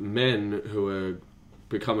men who are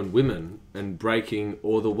becoming women and breaking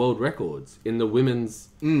all the world records in the women's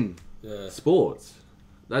Yeah. sports.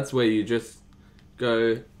 That's where you just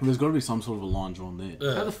go, There's got to be some sort of a line drawn there.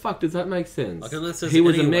 Yeah. how the fuck does that make sense? Like, unless there's He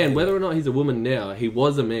was a any man, way- whether or not he's a woman now, he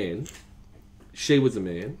was a man. She was a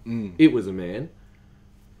man. It was a man.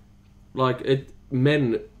 Like,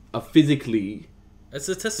 men are physically... It's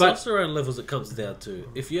the testosterone levels it comes down to.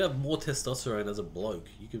 If you have more testosterone as a bloke,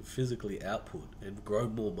 you can physically output and grow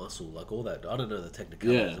more muscle, like all that. I don't know the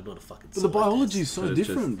technicalities. Yeah. I'm not a fucking. But the biology is scientist. so So it's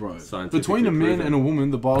different, just bro. scientifically Between a man proven. and a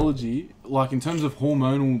woman, the biology, like in terms of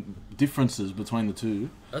hormonal differences between the two,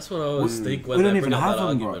 That's what I always think when we they don't bring even up have that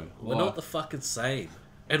them, bro. argument. We're Like- not the fucking same.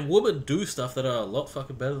 And women do stuff that are a lot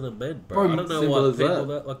fucking better than men, bro. Bro, I don't know simple why as people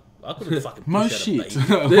that. like I couldn't fucking push most out shit. a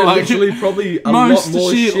baby. They're Like, literally probably a most lot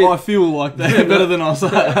more shit, shit. I feel like they're better than us.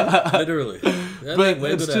 Literally. The only But thing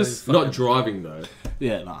we're it's good at is just fucking- Not driving, though.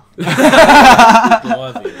 Yeah, nah.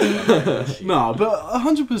 Driving. No, but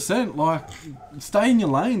 100%, like, stay in your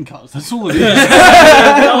lane, cuz. That's all it is.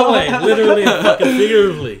 Literally and fucking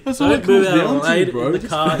figuratively. That's all Don't it comes move out of down the to, lane bro. in the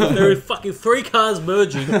car. If there are fucking 3 cars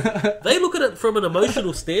merging, they look at it from an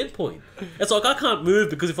emotional standpoint. It's like, I can't move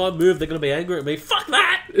because if I move, they're going to be angry at me. Fuck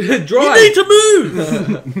that! Drive. You need to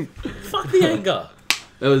move! Fuck the anger.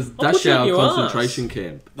 It was I'll put you in Dachau your concentration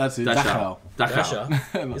camp. That's it. Dachau. Dasher.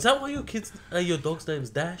 Is that why your dog's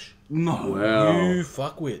name's Dash? No. Wow. You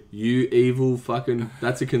fuck with. You evil fucking...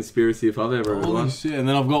 That's a conspiracy if I've ever heard Holy one. shit. And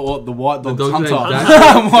then I've got what? The white dog's dog's hunter. named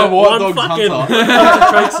Dash. My white One dog's fucking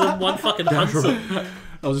hunter. traits him, one fucking hunts him.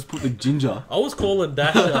 I'll just put the ginger. I was calling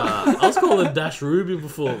Dash Ruby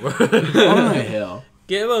before, bro. I don't know how.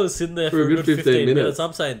 Gamma was sitting there for a good 15 minutes.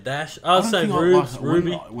 I'm saying Dash. I was saying Rubes,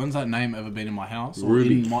 Ruby. When's that name ever been in my house? Or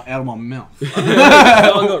Ruby. out of my mouth?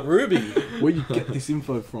 How I got Ruby. Where you get this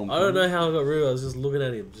info from? I don't know how I got Ruby. I was just looking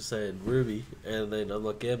at him, just saying Ruby, and then I'm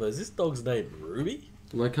like, Gamma, is this dog's name Ruby?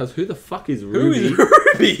 I'm like, cuz, who the fuck is Who Ruby? is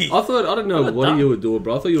Ruby? I don't know What a what duck. you were doing,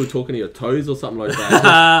 bro. I thought you were talking to your toes or something like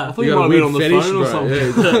that. I thought you got might a have been weird on the fetish, phone or bro.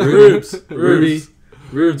 something. Yeah, Rubes. Ruby.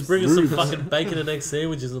 Rubes, bring us some fucking bacon and egg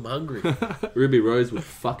sandwiches. I'm hungry. Ruby Rose would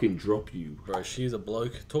fucking drop you. Bro, she's a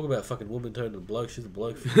bloke. Talk about fucking woman turned to bloke. She's a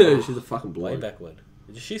bloke. She's a fucking Way bloke. back when.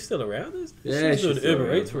 Is she still around? Yeah, she's doing still Uber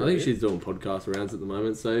around. Eats for I a think bit. she's doing podcast rounds at the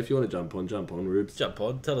moment. So if you want to jump on, Rubes. Jump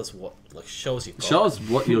on. Tell us what. Like, show us your cock. Show us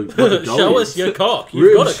what your goal Show is. us your cock.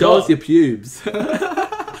 You've got a Rubes, show cock. us your pubes.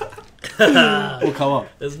 What colour?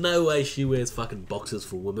 There's no way she wears fucking boxes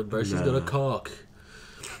for women, bro. She's got a cock.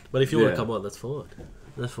 But if you want Yeah. to come on, that's fine.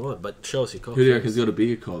 That's fine. But show us your cock. Who do you first. reckon's got a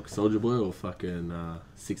bigger cock, Soldier Boy or fucking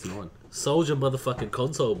 6ix9ine? Soldier motherfucking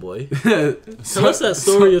console boy. Tell us that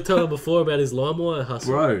story you were telling before about his LimeWire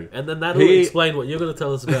hustle. Bro. And then that'll He- explain what you're going to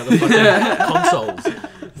tell us about the fucking consoles.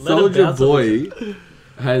 Let him Soldier bounce on Boy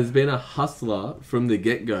has been a hustler from the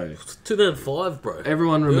get-go. 2005, bro.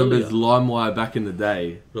 Everyone remembers Earlier. LimeWire back in the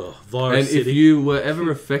day. Oh, Virus And if City. you were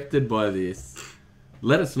ever affected by this,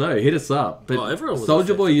 let us know. Hit us up. But Oh, everyone was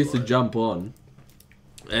Soldier Boy affected used to by it. jump on,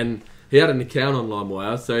 and he had an account on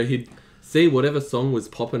LimeWire, so he'd see whatever song was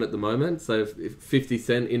popping at the moment. So if 50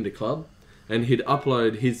 Cent into club, and he'd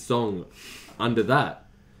upload his song under that,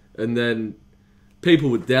 and then people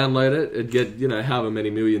would download it. It'd get however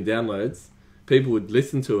many million downloads. People would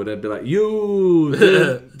listen to it and be like, "You."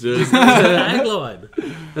 Tagline.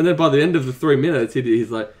 And then by the end of the 3 minutes, he's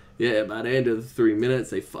like, "Yeah, by the end of the 3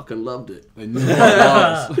 minutes, they fucking loved it." They knew what it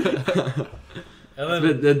was. And But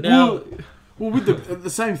then, the- now, Well, with the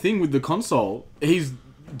same thing with the console, he's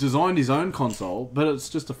designed his own console, but it's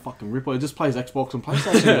just a fucking ripper. It just plays Xbox and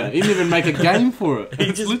PlayStation. Game. He didn't even make a game for it. he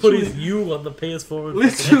It's just put literally, his U on the PS4. And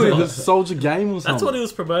literally the Xbox. Soldier game or something. That's what he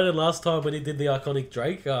was promoting last time when he did the iconic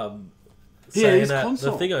Drake. Yeah, Saying his that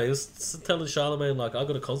console. the thing he was telling Charlamagne like, "I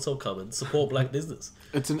got a console coming, support black business."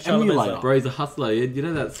 It's an Charlamagne's emulator. like, Bro, he's a hustler. You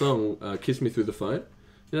know that song, "Kiss Me Through the Phone"?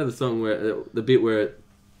 You know the song where the bit where it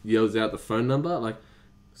yells out the phone number, like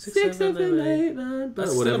 6, 7, 8, 9,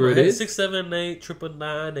 That's whatever it is. 6, 7, 8,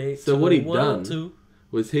 999, So what he'd 1, done 2.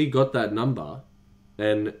 was he got that number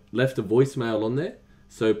and left a voicemail on there.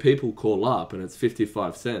 So people call up and it's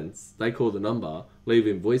 55 cents. They call the number, leave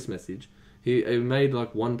him voice message. He made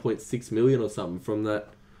like 1.6 million or something from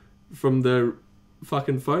the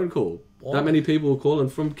fucking phone call. Wow. That many people were calling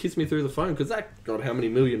from Kiss Me Through the Phone because that got how many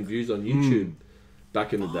million views on YouTube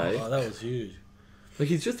back in the day. Oh, that was huge. Like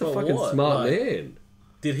he's just a But fucking what? smart Like- man.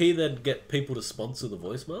 Did he then get people to sponsor the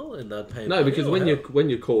voicemail and they'd pay? No, money, because or when how?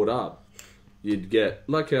 you called up, you'd get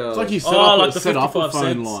like a It's like you set, Oh, up, like the set up a 55 phone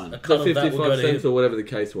cents. line. A cut of that would 55 go to cents him. or whatever the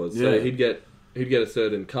case was. So Yeah. he'd get a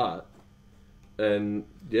certain cut, and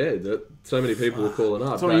yeah, so many people were calling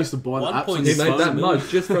up. That's what he used to buy the apps on He He his made phone. that much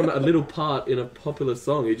just from a little part in a popular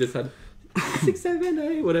song. He just had 6, 7,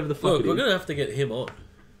 8, whatever the fuck Look, it we're is. gonna have to get him on.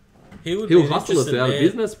 He'll He'll hustle us out of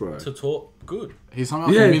business, bro. To talk good. He somehow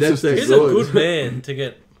Yeah, convinced us that's to it. He's a do it. good man to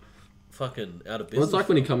get fucking out of business. Well, it's like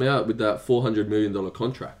when he come out with that $400 million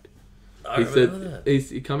contract. I He remember said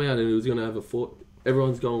he come out and he was going to have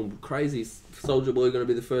everyone's going crazy. Soldier Boy going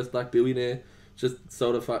to be the first black billionaire. Just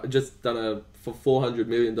done a for $400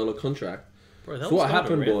 million contract. Bro, that So was what going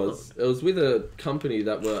happened around. was it was with a company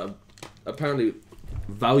that were apparently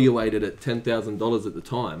valuated at $10,000 at the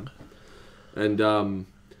time, and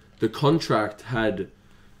the contract had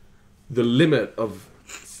the limit of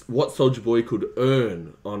what Soldier Boy could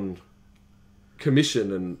earn on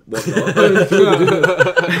commission and whatnot.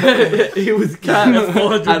 He was capped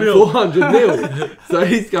at 400 mil. So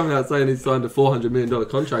he's coming out saying he's signed a $400 million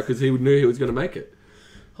contract because he knew he was going to make it.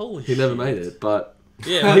 Holy He shit. never made it, but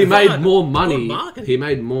Yeah, he made fuck. more Good money. marketing. He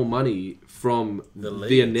made more money from The the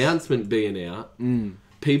leads. announcement being out,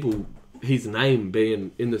 people, his name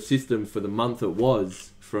being in the system for the month it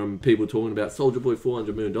was, from people talking about Soldier Boy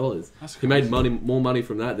 $400 million. That's He made crazy. more money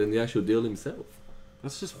from that than the actual deal himself.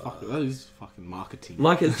 That's just fucking. That is fucking marketing.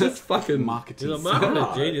 Like, it's just fucking... marketing. He's a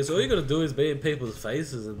marketing genius. All you got to do is be in people's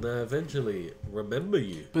faces and they eventually remember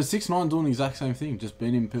you. But 6ix9ine doing the exact same thing, just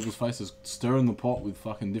being in people's faces, stirring the pot with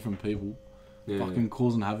fucking different people, Yeah. fucking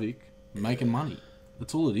causing havoc, making money.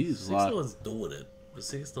 That's all it is. Like, 6ix9ine's doing it. But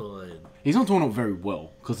 6ix9ine... he's not doing it very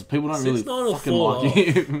well because people don't really 6ix9ine will fucking fall like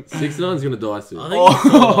him. 6ix9ine's gonna die soon. I think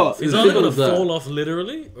he'll fall off. He's It's either simple going as to that. fall off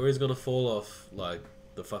literally or he's going to fall off like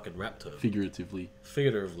the fucking rap term. Figuratively.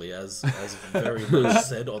 Figuratively, as very much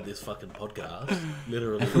said on this fucking podcast.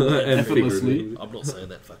 Literally. And Effortlessly. figuratively. I'm not saying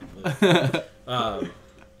that fucking word.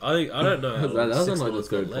 I don't know. How That long was on 6ix9ine's like the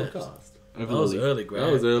third got left. podcast. That was early grade.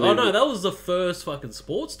 That was early. Oh no, that was the first fucking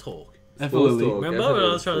sports talk. Effortlessly. talk. Remember when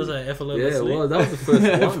I was trying to say Yeah, effortlessly? it was. That was the first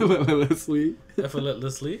one. Effortlessly.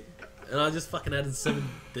 Effortlessly. And I just fucking added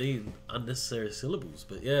 17 unnecessary syllables.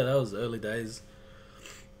 But yeah, that was early days.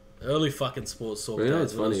 Early fucking sports talk But you know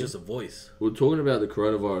days what's when it was funny? just a voice. We were talking about the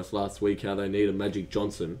coronavirus last week, how they need a Magic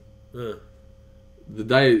Johnson. Yeah. The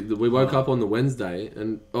day that we woke up on the Wednesday,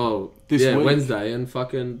 and This week? Wednesday, and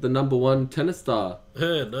fucking the number one tennis star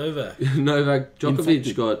Yeah, Novak. Novak Djokovic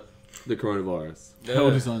Infected. got the coronavirus.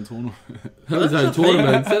 Held his own tournament. Held his own That's the thing.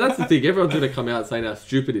 tournament. So that's the thing. Everyone's gonna come out saying how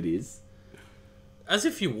stupid it is. As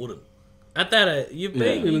if you wouldn't. At that, you've Yeah.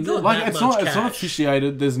 been, you got Like, that it's much not cash.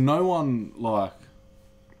 officiated. There's no one, like...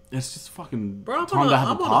 It's just fucking Bro, time to have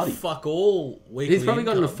I'm a on party. a fuck all weekly He's probably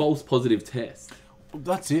gotten a income. false positive test.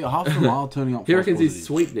 That's it. Half of them are turning up He false reckons he's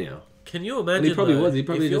positive. sweet now. Can you imagine? And he probably though, was. He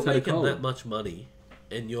probably if just you're had a making cold. that much money,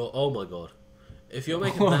 and you're if you're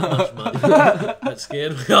making that much money, that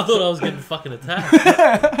scared me. I thought I was getting fucking attacked.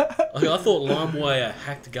 Like, I thought LimeWire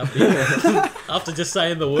hacked Guppy after just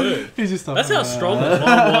saying the word. He's just That's how strong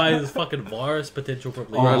LimeWire's fucking virus potential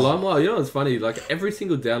probably Bro, is. LimeWire, you know what's funny? Like, every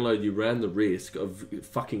single download, you ran the risk of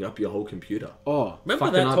fucking up your whole computer. Oh, Remember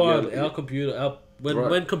fucking that up time your- our computer, Right.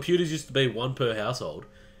 when computers used to be one per household,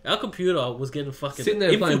 our computer was getting fucking Sitting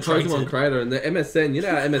there playing infiltrated. Pokemon Creator and the MSN, you know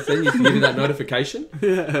how MSN used to give you that notification?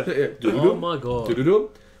 Oh my god. Do-do-dum.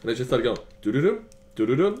 And it just started going, do-do-dum,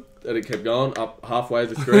 do-do-dum. And it kept going up halfway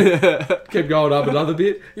the screen. Kept going up another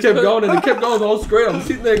bit. Kept going and it kept going the whole screen. I'm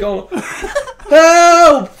sitting there going,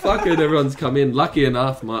 help! Fucking everyone's come in. Lucky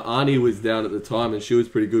enough, my auntie was down at the time and she was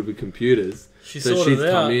pretty good with computers. She so sorted she's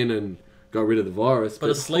it come out. in and got rid of the virus.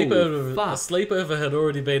 But a holy fuck. sleepover had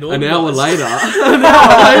already been An organised. hour later,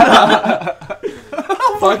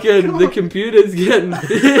 fucking the computer's getting...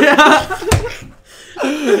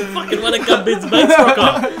 Fucking when it got Ben's mates rock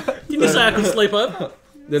up. Did you say I could sleep over?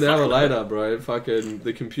 Then an hour later, bro, fucking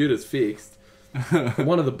the computer's fixed.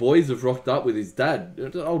 One of the boys have rocked up with his dad.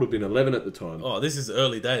 I would have been 11 at the time. Oh, this is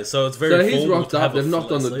early days, so it's very So he's formal rocked to up, have a they've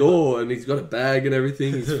knocked on the sleepover. door, and he's got a bag and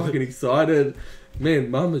everything. He's fucking excited. Man,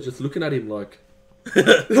 Mum was just looking at him like,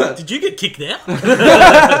 Did you get kicked out?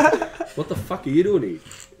 what the fuck are you doing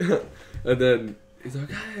here? And then he's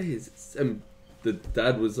like, hey, and the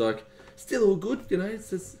dad was like, still all good, you know, it's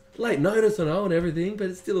just late notice, I know, and everything, but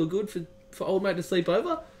it's still all good for old mate to sleep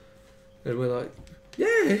over. And we're like,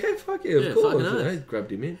 yeah, fuck yeah, Yeah, of course. fucking You know, oath.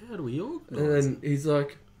 grabbed him in. How do we And organise? then he's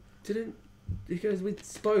like, he goes, we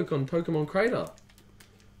spoke on Pokemon Crater.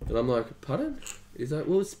 And I'm like, pardon? He's like,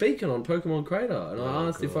 well, we're speaking on Pokemon Crater. And I Oh,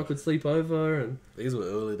 asked if I God. could sleep over, and These were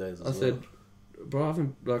early days as I well. said, bro, I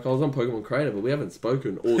haven't, like, I was on Pokemon Crater, but we haven't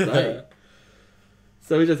spoken all day.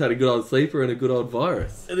 So we just had a good old sleeper and a good old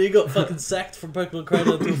virus. And he got fucking sacked from Pokemon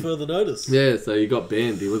Crater until further notice. Yeah, so he got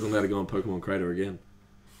banned. He wasn't allowed to go on Pokemon Crater again.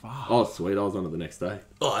 fuck. Oh, sweet. I was on it the next day.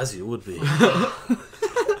 Oh, as you would be.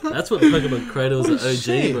 That's when Pokemon Crater was an OG,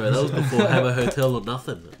 shit. bro. That was before Hammer Hotel or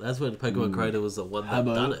nothing. That's when Pokemon Crater was the one that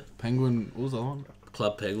done Habbo, it. Penguin, what was that one?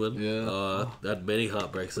 Club Penguin. Yeah. Had many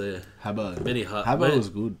heartbreaks there. Habbo. Many heart. Habbo many- was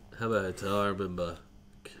good. Hammer Hotel, I remember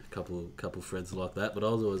a couple friends like that, but I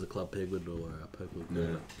was always a Club Penguin or a Pokemon Yeah.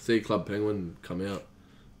 Crater. See Club Penguin come out.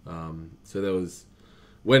 So there was,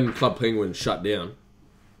 when Club Penguin shut down,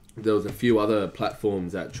 there was a few other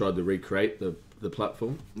platforms that tried to recreate the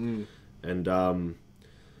platform. And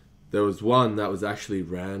there was one that was actually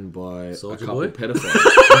ran by Soulja a couple Boy? of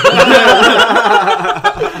pedophiles.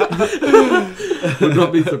 Would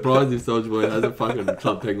not be surprised if Soulja Boy has a fucking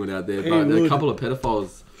Club Penguin out there, but a couple of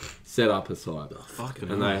pedophiles set up a site. Fucking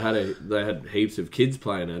And they had heaps of kids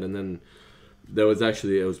playing it, and then there was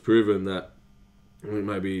actually, it was proven that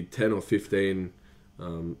maybe 10 or 15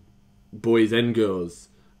 boys and girls,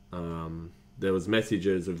 there was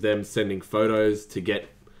messages of them sending photos to get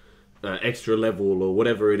extra level or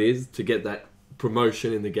whatever it is to get that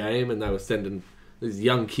promotion in the game, and they were sending these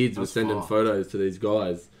young kids were sending fucked. photos to these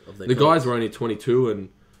guys. their The guys cocks. were only 22 and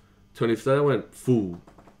 20, so they went full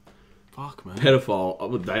Fuck, man. pedophile.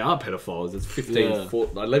 Well, they are pedophiles. It's 15, Yeah.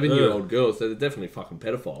 11-year-old girls, so they're definitely fucking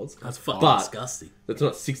pedophiles. That's fucking But- disgusting. That's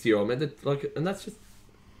not 60-year-old men. That's like, and that's just.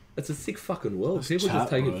 It's a sick fucking world. That's People chat, just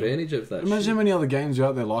take bro. advantage of that. Imagine shit. how many other games are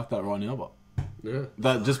out there like that right now, but Yeah.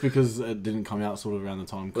 that just because it didn't come out sort of around the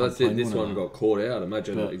time. Well, that's it. This Penguin one or- got caught out.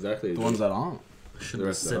 Imagine But exactly. the ones that aren't. Shouldn't The have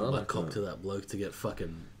rest of sent the my other cock time. to that bloke to get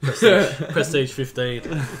fucking prestige 15.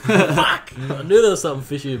 Fuck! I knew there was something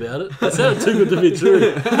fishy about it. It sounded too good to be true.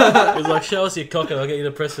 It was like, show us your cock and I'll get you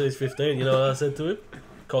to prestige 15. You know what I said to him?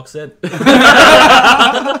 Cock sent.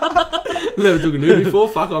 Never took a nude before.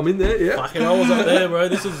 Fuck, I'm in there. Yeah. Fucking, I was up there, bro.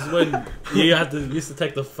 This was when you used to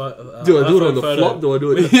take the Do I do it on the photo. flop? Do I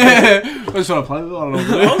do it? Yeah, I'm just trying to play with it. I don't know.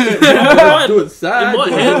 I was in my Do it sad. in my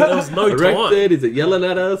do it head, there was no time. erected. Is it yelling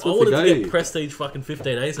at us? I What's wanted the to game? get prestige fucking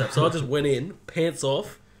 15 ASAP, so I just went in, pants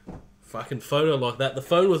off, fucking photo like that. The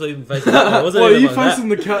phone was even facing that way. It wasn't Well, even you like that. facing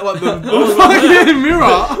the cat like the fucking mirror.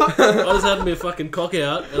 I just had my fucking cock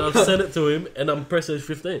out, and I've sent it to him, and I'm prestige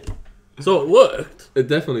 15. So it worked. It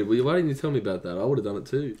definitely. Well, why didn't you tell me about that? I would have done it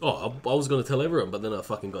too. Oh, I was going to tell everyone, but then I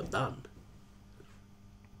fucking got done.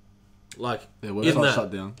 Like, Their in website that,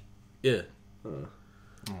 shut down. yeah. Oh.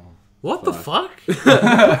 What the fuck?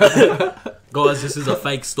 Guys, this is a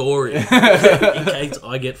fake story. In case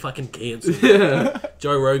I get fucking cancelled. Yeah.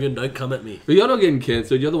 Joe Rogan, don't come at me. But you're not getting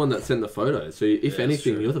cancelled. You're the one that sent the photos. So if Yeah, that's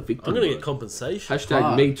anything, true. you're the victim. I'm going to bro. get compensation. Hashtag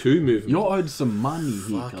Fuck. Me Too movement. You're owed some money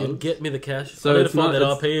here, Fucking cuz. get me the cash. So I need to it's find not-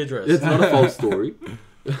 that it's- IP address. It's not a false story.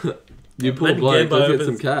 You poor Imagine bloke. Gambo Let's get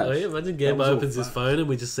some cash. Oh, yeah, imagine Gambo was all opens his phone and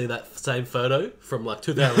we just see that same photo from like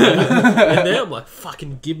 2011. And now I'm like,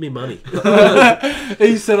 fucking give me money.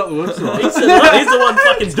 He set up the website. He's the one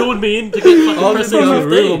fucking doing me in to get fucking I was in prestige the room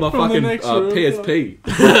 15. on my From the fucking next room.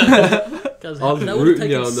 PSP. Guys, I was that would've rooting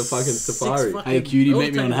taken you on the fucking 6 Safari. fucking- Hey, cutie, that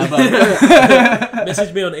meet me on would've Habbo. taken-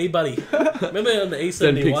 Message me on eBuddy. Remember on the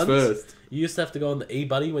Send pics E71s? first. You used to have to go on the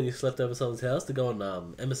eBuddy when you slept over someone's house to go on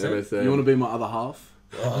MSN. MSN. You want to be my other half?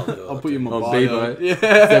 Oh, God. I'll put you in my On bio. Bebo.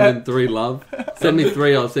 Yeah. Send 3 love. Send me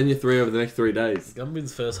 3. I'll send you 3 over the next 3 days.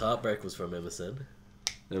 Gumbin's first heartbreak was from MSN.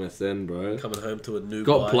 MSN, bro. Coming home to a new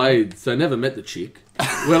Got bike. played, so never met the chick.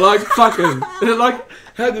 We're like fucking. They're like,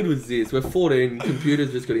 how good was this? We're 14.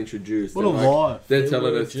 Computers just got introduced. What a and, like, life. They're They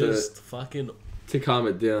telling were us just fucking... to calm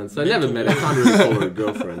it down. So I Mental. never met her. Can't really call her a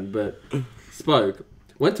girlfriend, but spoke.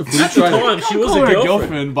 Went to footy At the training. time, she was Call a her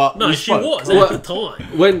girlfriend. but No, we she spoke. was What? at the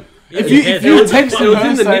time. When If you- had if you to- were texting it was her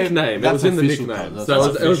in the saying- nickname. It That's was in the official, nickname. cuz.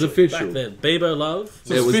 So it was official. Back then. Bebo Love.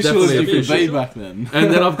 It's It was official as definitely you could be official. back then.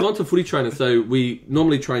 And then I've gone to footy training. So we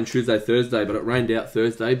normally train Tuesday, Thursday, but it rained out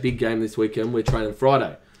Thursday. Big game this weekend. We're training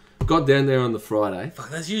Friday. Got down there on the Friday.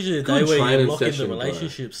 Fuck, that's usually the Good day where you training lock into session, bro.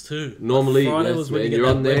 relationships too. Normally, Friday yes, was when man, you you're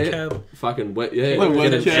get on that there. webcam. Fucking wet, yeah. Wait, You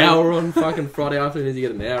get an webcam. hour on fucking Friday afternoons. You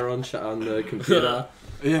get an hour on the computer.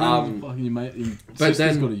 Yeah, Um, your but sister's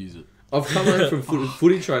then- got to use it. I've come home from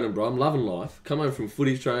footy training, bro. I'm loving life. Come home from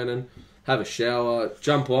footy training, have a shower,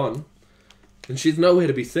 jump on, and she's nowhere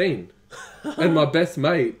to be seen. And my best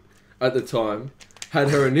mate at the time had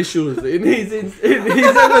her initials in his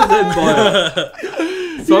MSN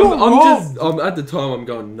bio. So I'm at the time I'm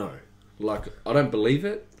going, no, like I don't believe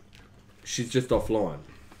it. She's just offline,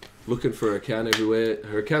 looking for her account everywhere.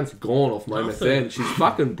 Her account's gone off my Nothing. MSN. She's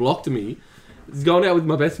fucking blocked me. She's going out with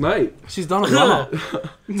my best mate. She's done a runner.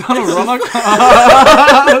 Done a runner.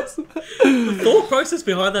 The thought process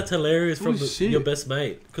behind that's hilarious from Holy shit. your best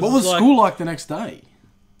mate. 'Cause What it's was like, school like the next day?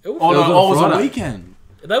 It would, Oh, It no, was on it was a Friday. weekend.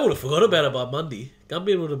 they would have forgot about it by Monday.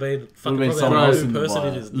 Gumbian would have been fucking been probably someone a else new in the person in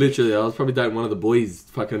bio. his. Literally, I was probably dating one of the boys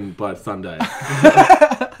fucking by Sunday.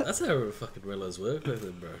 That's how fucking relos work with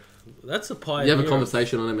them, bro. That's a pioneer. You have a of-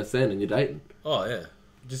 conversation on MSN and you're dating. Oh yeah,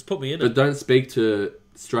 just put me in But it. don't speak to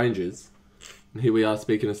strangers. And here we are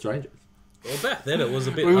speaking to strangers. Well, back then it was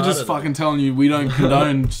a bit. We were just harder. fucking telling you we don't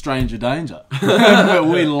condone stranger danger. But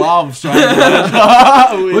we love stranger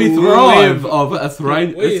danger. We thrive of a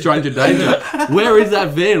We- stranger danger. Where is that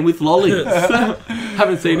van with lollies?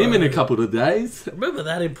 Haven't seen him in a couple of days. Remember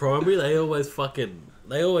that in primary, they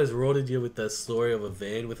always rorted you with the story of a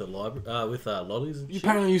van with a with lollies and You shit.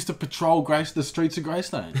 apparently used to patrol the streets of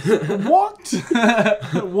Greystone. What?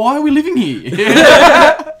 Why are we living here?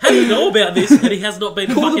 How do you know about this? And he has not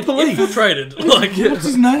been Call the fucking police. infiltrated. Like What's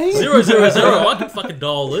his name? 000. I can fucking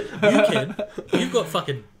dial it. You can. You've got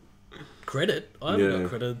fucking credit. I haven't Yeah. got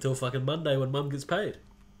credit until fucking Monday when Mum gets paid.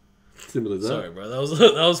 Similar to that. Sorry, bro. That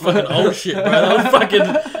was fucking old shit, bro. That was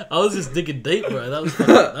fucking. I was just digging deep, bro.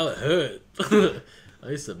 That hurt. I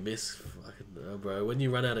used to miss fucking bro. When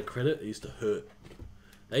you run out of credit, it used to hurt.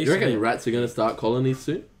 They used You to reckon be- rats are going to start colonies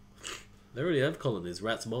soon? They already have colonies,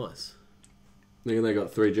 rats, mice. Thinking they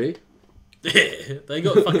got 3G? Yeah, they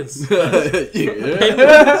got fucking.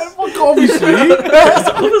 Yeah. Fuck, obviously.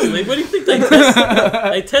 Honestly, what do you think they test?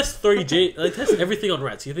 They test 3G. They test everything on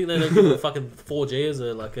rats. You think they don't give them fucking 4G as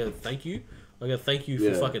a thank you, like a thank you for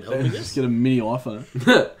Yeah. fucking helping Just us? get a mini iPhone.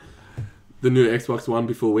 The new Xbox One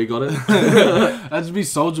before we got it. That'd just be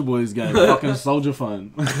Soldier Boy's game. Fucking Soldier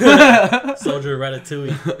Phone. Soldier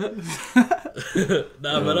Ratatouille.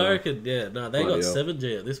 No, but I reckon they Bloody got hell.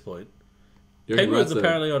 7G at this point. You reckon Penguins rats are-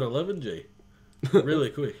 apparently on 11G. Really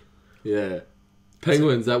quick. Yeah.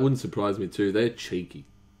 Penguins, that wouldn't surprise me too. They're cheeky.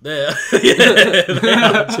 They are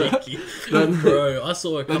cheeky. Bro, I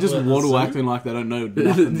saw a They couple just at the waddle zoo. acting like they don't know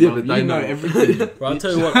nothing. Yeah, bro. but they you know know. everything. Bro, I'll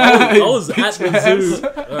tell you what, I was at the zoo.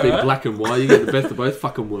 Bit Alright? black and white. You get the best of both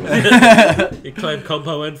fucking worlds. You claim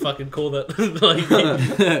compo and fucking call that.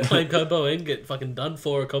 Like, claim compo and get fucking done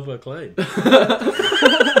for a compo claim.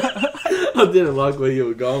 I didn't like where you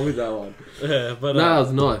were going with that one. Yeah, but No, that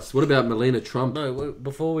was nice. What about Melina Trump? no,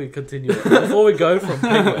 before we continue, before we go from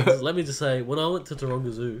penguins, let me just say, when I went to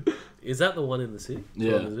Taronga Zoo, is that the one in the city?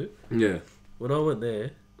 Yeah. Taronga Zoo? Yeah. When I went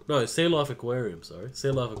there, no, Sea Life Aquarium, sorry. Sea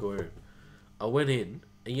Life Aquarium. I went in,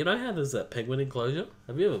 and you know how there's that penguin enclosure?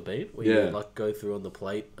 Have you ever been? Where Yeah. you like go through on the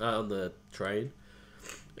on the train.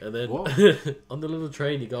 And then What? on the little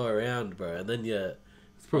train you go around, bro, and then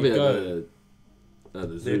It's probably You at go- the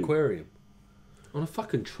the zoo. aquarium. On a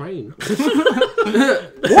fucking train.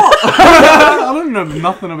 I don't know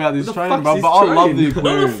nothing about this What the train, fuck's bro, this but I love train? the Not a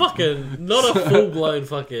aquarium. fucking, not a full blown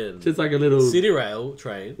fucking Just like a little city rail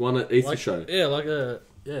train. one at Easter Like, show. yeah, like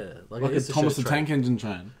Like an a Easter Thomas show the train. Tank Engine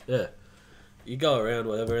train. Yeah, you go around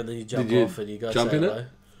whatever, and then you jump Did you off, and you go jump say in it? hello.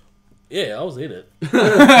 Yeah, I was in it.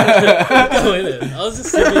 I was in it. I was just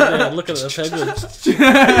sitting there looking at the penguins.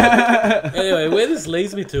 Anyway, where this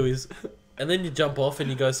leads me to is, and then you jump off and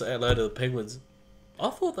you go say hello to the penguins. I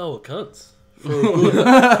thought they were cunts for a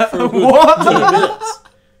good, What? 2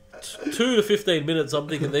 minutes. 2 to 15 minutes, I'm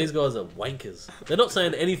thinking these guys are wankers. They're not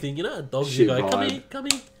saying anything. You know, dogs, you Shit go, come vibe. here, come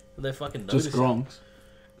here. And they fucking Just notice. gronks.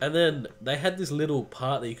 And then they had this little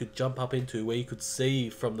part that you could jump up into where you could see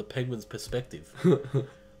from the penguin's perspective.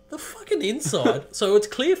 The fucking inside. So it's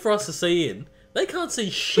clear for us to see in. They can't see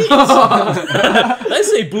shit. They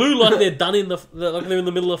see blue like they're done in like they're in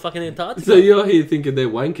the middle of fucking Antarctica. So you're here thinking they're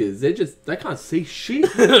wankers. They can't see shit.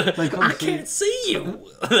 I can't see you.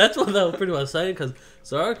 That's what they were pretty much saying.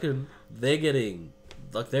 So I reckon they're getting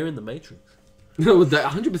they're in the Matrix. No,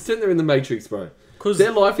 100% they're in the Matrix, bro. Because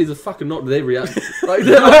Their life is a fucking not their reality. Like,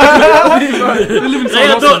 they're not reality, bro. They live in they someone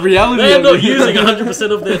are else's not, reality. they are over not here. using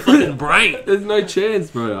 100% of their fucking brain. There's no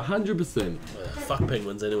chance, bro. 100%. Fuck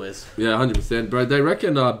penguins, anyways. Yeah, 100%, bro. They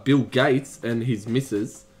reckon Bill Gates and his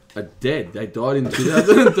missus are dead. They died in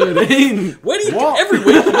 2013. Where do you What? every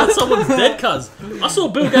week you got someone's dead? Cuz I saw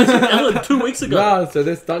Bill Gates and Ellen 2 weeks ago. Nah, so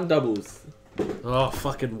they're stunt doubles. Oh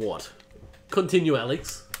fucking what? Continue,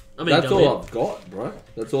 Alex. I mean, That's go all ahead. I've got, bro.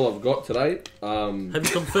 That's all I've got today. Have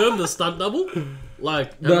you confirmed the stunt double?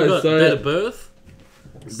 Like, have No, you got so- date of birth?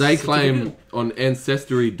 They claim on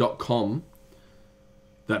Ancestry.com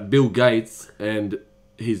that Bill Gates and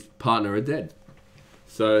his partner are dead.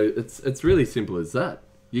 So it's really simple as that.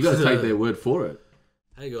 You got to take their word for it.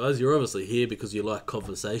 Hey guys, you're obviously here because you like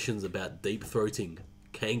conversations about deep throating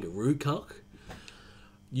kangaroo cock.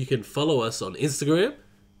 You can follow us on Instagram,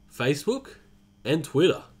 Facebook, and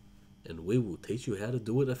Twitter, and we will teach you how to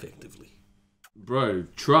do it effectively. Bro,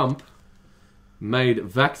 Trump made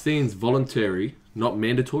vaccines voluntary, not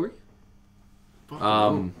mandatory. I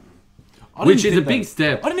didn't Which is think a big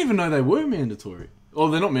step. I didn't even know they were mandatory. Oh,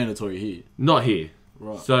 they're not mandatory here. Not here.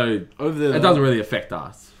 Right. So Over there, it doesn't really affect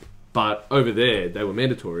us. But over there, they were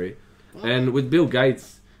mandatory. And with Bill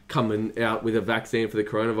Gates coming out with a vaccine for the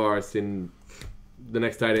coronavirus in the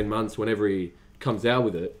next 18 months, whenever he comes out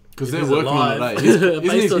with it. because If they're he's working on alive, it. Isn't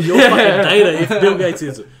based on he? your fucking data, if Bill Gates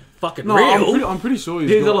is fucking No, real, I'm pretty sure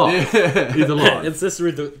He's not. alive. Yeah. He's alive.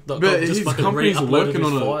 Ancestry.com But just his fucking company's re-uploaded working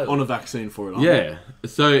his on file. a vaccine for it. Aren't Yeah.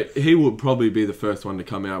 So he would probably be the first one to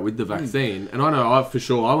come out with the vaccine. And I know for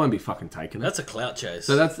sure I won't be fucking taking it. That's a clout chase.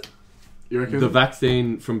 So that's they? You reckon? the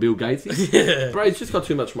vaccine from Bill Gates. yeah. Bro, he's just got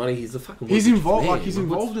too much money. He's a fucking. He's rich involved. man. Like he's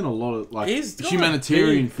involved in a lot of like He's got a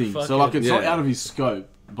humanitarian big things. So fucking- like it's not Yeah. out of his scope.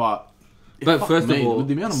 But But first of all, with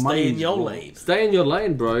the amount of money Stay in he's your got- lane. stay in your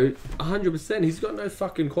lane, bro. 100%. He's got no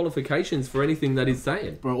fucking qualifications for anything that he's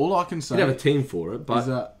saying. Bro, all I can say He'd have a team for it, is but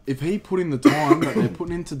that if he put in the time that they're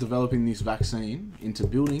putting into developing this vaccine, into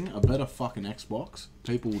building a better fucking Xbox,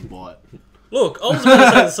 people would buy it. Look, I was going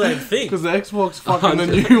to say the same thing. Because the Xbox fucking the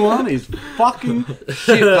new one is fucking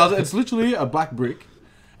shit. Cuz it's literally a black brick,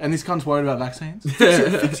 and this cunt's worried about vaccines.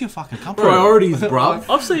 Fix your fucking company. Priorities, bruv.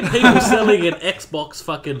 I've seen people selling an Xbox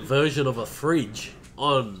fucking version of a fridge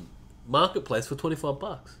on Marketplace for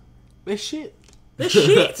 $25. They're shit. They're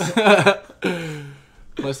shit.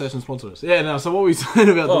 PlayStation sponsor us. Yeah, no, so what were we saying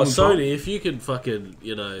about Oh, Donald Trump? Sony, if you can fucking,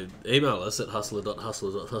 email us at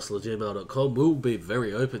hustler.hustler.hustler@gmail.com, we'll be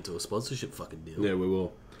very open to a sponsorship fucking deal. Yeah, we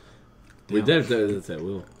will. We definitely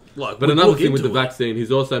will. Like, But we'll another look thing with the into it. vaccine,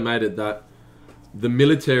 he's also made it that the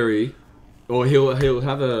military, or he'll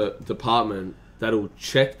have a department that'll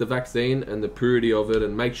check the vaccine and the purity of it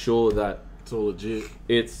and make sure that It's all legit.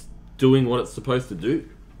 it's doing what it's supposed to do.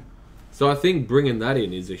 So I think bringing that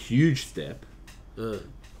in is a huge step.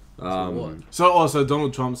 What? So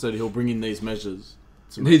Donald Trump said he'll bring in these measures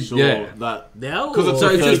to make He's- sure yeah. that Now? because it's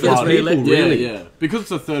or a it's if third he gets party. re-elected? really. Yeah, because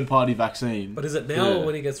it's a third party vaccine. But is it now Yeah. or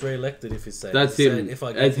when he gets re-elected if he's saying That's he's him. saying, if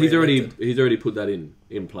I get He's re-elected? already put that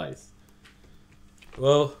in place.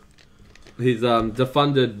 Well, He's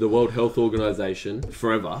defunded the World Health Organization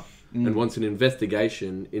forever and wants an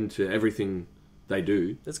investigation into everything they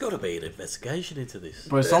do. there's got to be an investigation into this.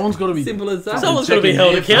 Bro, someone's got to be. Simple as that. Someone's got to be checking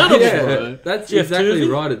held their accountable. facts, Yeah, bro. that's Jeff exactly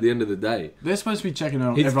Toothey? right at the end of the day. They're supposed to be checking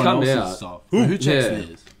out He's everyone come else's out. stuff. But who checks Yeah.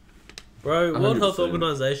 theirs? Bro, World Health 100%.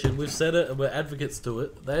 Organization, we've said it and we're advocates to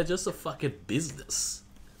it. They're just a fucking business.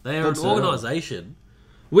 They are That's an it. organization.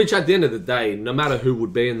 Which at the end of the day, no matter who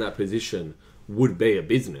would be in that position, would be a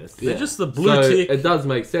business. They're just the blue So tick. it does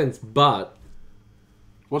make sense, but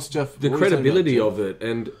What's Jeff? the what were you saying credibility about of it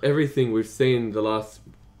and everything we've seen the last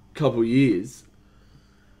couple of years,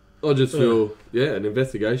 I just feel, an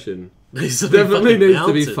investigation Needs to be definitely fucking needs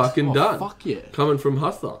to be mounted. fucking Jeff? done. Oh, fuck yeah. Coming from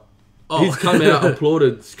Hustler. Oh. He's come out,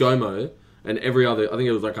 applauded ScoMo and every other, I think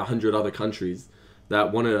it was like 100 other countries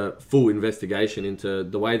that want a full investigation into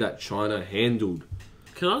the way that China handled.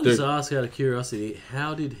 Can I just ask out of curiosity,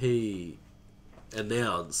 how did he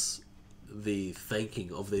announce the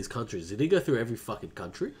thanking of these countries? Did he go through every fucking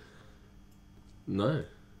country? No.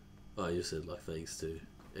 Oh, you said like thanks to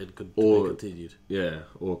and to Or- be continued. Yeah,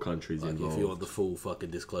 all countries Like involved. if you want the full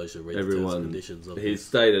fucking disclosure, read the terms and Everyone, conditions of he this.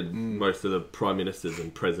 stated most of the prime ministers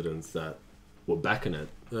and presidents that were backing it,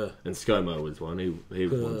 and ScoMo was one. He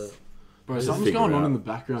was. Bro, Just something's figure going on out. in the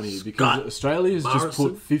background here because Scott Australia's just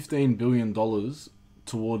Morrison. put $15 billion towards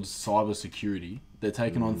cyber security. They're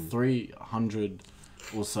taking on 300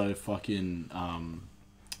 or so fucking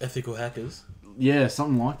Ethical hackers. yeah,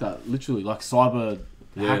 something like that. Literally, like cyber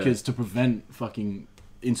Yeah. hackers to prevent fucking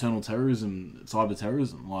internal terrorism, cyber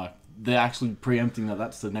terrorism. Like they're actually preempting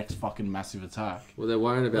that's the next fucking massive attack. Well, they're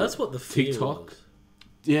worrying about That's what the fear TikTok. was.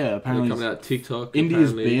 Yeah, They're apparently coming out TikTok.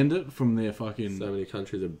 India's apparently. banned it from their fucking. So many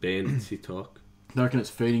countries have banned TikTok. I reckon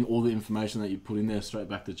it's feeding all the information that you put in there straight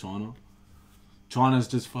back to China. China's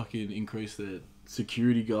just fucking increased their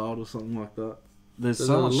security guard or something like that. There's There's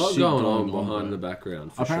so a much lot shit going on bro. behind the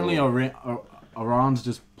background. For Apparently, sure. Iran's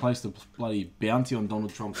just placed a bloody bounty on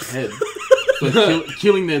Donald Trump's head for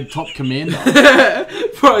killing their top commander.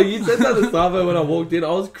 Bro, you said that at the start when I walked in. I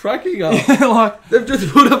was cracking up. Like, They've just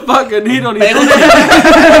put a fucking hit on his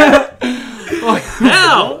head.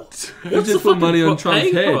 How? They've What's the just put money on fucking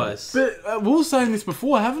Trump's paying head. price? but we were saying this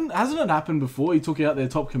before, hasn't it happened before? He took out their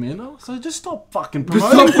top commander, so just stop fucking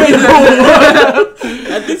promoting people.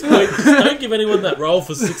 At this point, just don't give anyone that role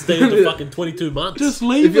for 16 to fucking 22 months. Just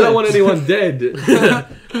leave If you it. don't want anyone dead, or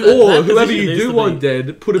That whoever position you needs do to want be-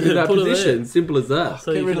 dead, put him in that Put him there. position. Simple as that.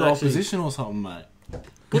 So Get you rid can of the actually opposition or something, mate.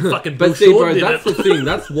 put fucking Bill But see, bro, Shorten in that's it. the thing.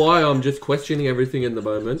 That's why I'm just questioning everything in the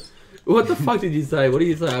moment. What the fuck did you say? What are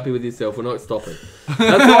you so happy with yourself? We're not stopping. That's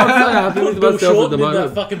why I'm so happy Put with Bill myself at Shorten the in that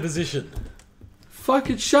moment. fucking position.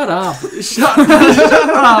 Fucking shut up.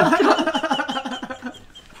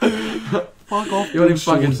 Fuck off. You want him Bill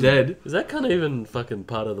fucking Shorten. dead. Is that kind of even fucking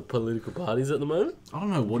part of the political parties at the moment? I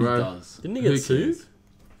don't know what Bro. he does. Didn't he Who get sued? cares?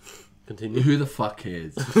 Continue. Who the fuck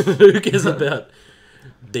cares? Who cares about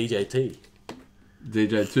DJT?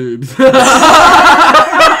 DJ Tubes.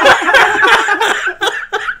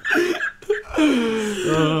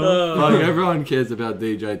 Like, everyone cares about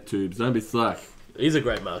DJ Tubes. Don't be slack. He's a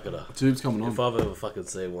great marketer. Tube's coming on. If I've ever fucking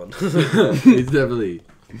seen one. He's definitely.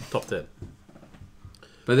 Top 10.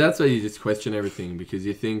 But that's where you just question everything because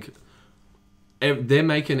you think they're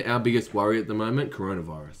making our biggest worry at the moment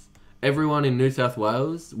coronavirus. Everyone in New South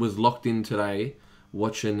Wales was locked in today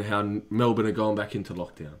watching how Melbourne are going back into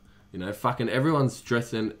lockdown. You know, fucking everyone's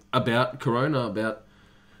stressing about corona, about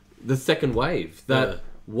the second wave. That Yeah.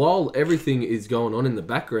 while everything is going on in the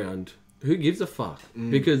background, who gives a fuck?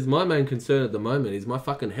 Because my main concern at the moment is my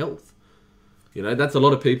fucking health. You know, that's a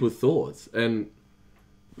lot of people's thoughts, and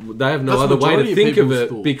they have no That's other way majority to of think of people's it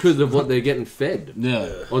thoughts. because of what they're getting fed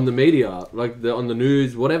Yeah. on the media, like on the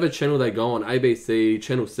news, whatever channel they go on, ABC,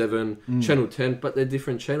 Channel 7, Channel 10, but they're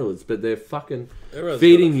different channels, but they're fucking Everyone's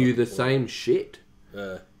feeding got a you the fucking same shit.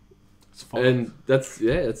 It's fine. And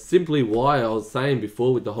it's simply why I was saying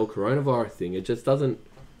before with the whole coronavirus thing. It just doesn't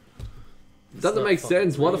not make fucking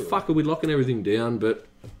sense. Why the real. fuck are we locking everything down? But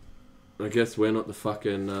I guess we're not the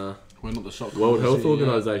fucking We're not the shock World Health policy, yeah.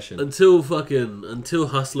 Organization. Until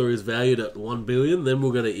Hustler is valued at 1 billion, then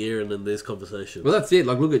we're gonna ear in these conversations. Well, that's it.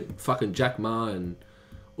 Like, look at fucking Jack Ma and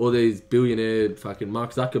all these billionaire fucking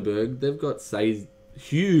Mark Zuckerberg. They've got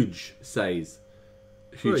huge says.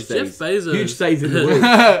 Bro, Huge Jeff says. Bezos- Huge says in the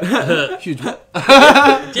world. Huge. Jeff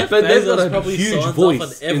But they've got Bezos a probably huge signs voice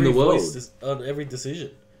off on in every the world. voice on every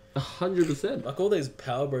decision. 100%. Like all these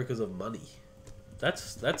power brokers of money.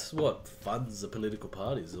 That's what funds the political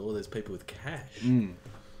parties. All these people with cash.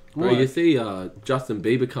 Bro, you see Justin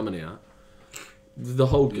Bieber coming out. The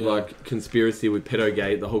whole like conspiracy with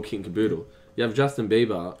Pedogate, the whole kit and caboodle. You have Justin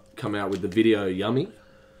Bieber come out with the video Yummy,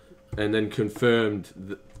 and then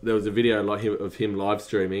confirmed there was a video like of him live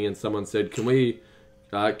streaming, and someone said, can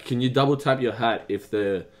you double tap your hat if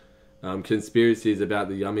the conspiracies about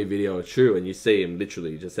the Yummy video are true? And you see him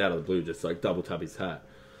literally just out of the blue, just like double tap his hat.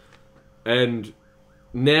 And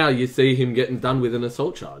now you see him getting done with an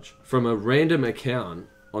assault charge from a random account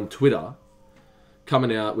on Twitter,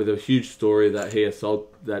 coming out with a huge story that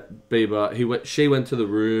she went to the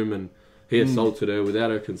room and he assaulted her without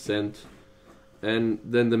her consent, and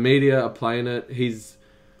then the media are playing it. His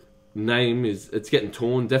name it's getting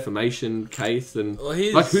torn, defamation case, and Well,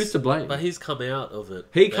 like who's to blame? But he's come out of it.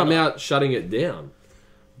 He come better. out shutting it down,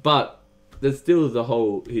 but there's still the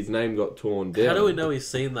whole his name got torn down. How do we know he's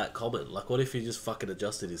seen that comment? Like, what if he just fucking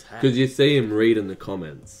adjusted his hat? Because you see him read in the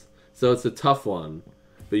comments, so it's a tough one.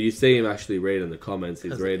 But you see him actually read in the comments.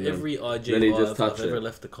 He's Has reading them. every IG Then he live just I've touched ever it.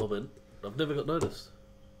 left a comment, I've never got noticed.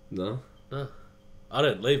 No, No, I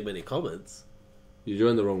don't leave many comments. you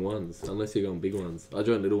join the wrong ones. Unless you're going big ones. I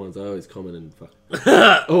join little ones. I always comment and fuck.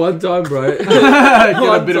 Oh, one time, bro. Get a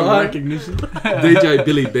One bit of time, recognition. DJ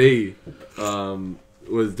Billy B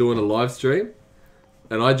was doing a live stream,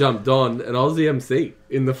 and I jumped on, and I was the MC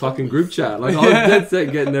in the fucking group chat. Like, I was dead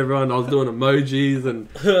set getting everyone. I was doing emojis, and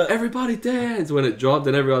everybody dance when it dropped,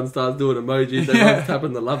 and everyone starts doing emojis, and I was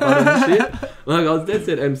tapping the love button and shit. Like, I was dead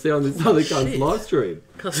set MC on this other cunt's shit. live stream.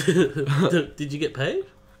 Did you get paid?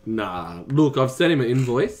 Nah, look, I've sent him an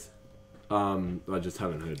invoice. I just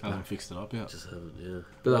haven't heard I back. haven't fixed it up yet. Just haven't, yeah.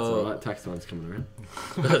 But that's alright, tax time's coming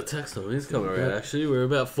around. Tax time is coming around, actually. We're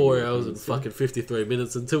about 4 hours and fucking 53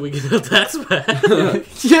 minutes until we get our tax back.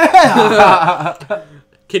 Yeah!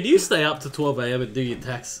 Can you stay up to 12 a.m. and do your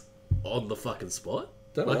tax on the fucking spot?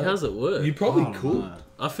 Don't Like, know. how's it work? You probably I don't could. know.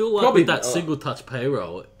 I feel like Probably- with that single touch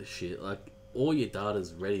payroll shit, like, all your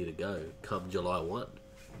data's ready to go come July 1.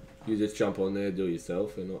 You just jump on there, do it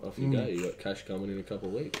yourself, and off you go. You got cash coming in a couple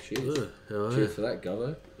of weeks. Cheers. Ugh, alright. Cheers for that,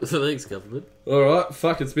 Gov. So thanks, government. Alright,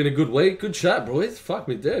 fuck, it's been a good week. Good chat, boys. Fuck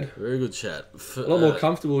me dead. Very good chat. A lot more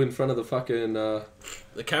comfortable in front of the fucking... The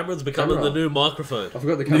Cameron's becoming Camera. the new microphone. I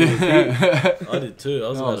forgot the camera was here. I did too. I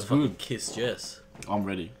was No, about to it's fucking good. kiss Jess. I'm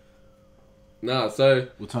ready. Nah, so,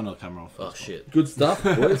 We'll turn the camera off. Oh shit. good stuff,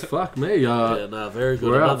 boys. Fuck me. Yeah, nah, very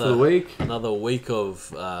good. We're out for the week. Another week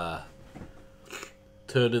of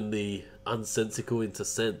turning the unsensical into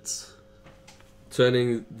sense.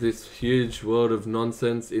 Turning this huge world of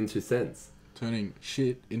nonsense into sense. Turning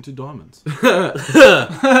shit into diamonds.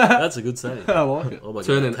 That's a good saying. I like it. Oh my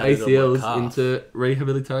Turning God, tatted on my ACLs calf. into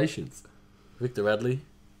rehabilitations. Victor Radley,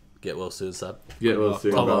 get well soon, son. Get well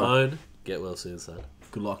soon, Tom bro. Malone, get well soon, son.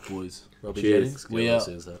 Good luck, boys. Robbie Cheers. Jennings, get We well out.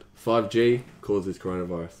 soon, son. 5G causes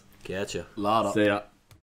coronavirus. Catch ya. Lada. See ya.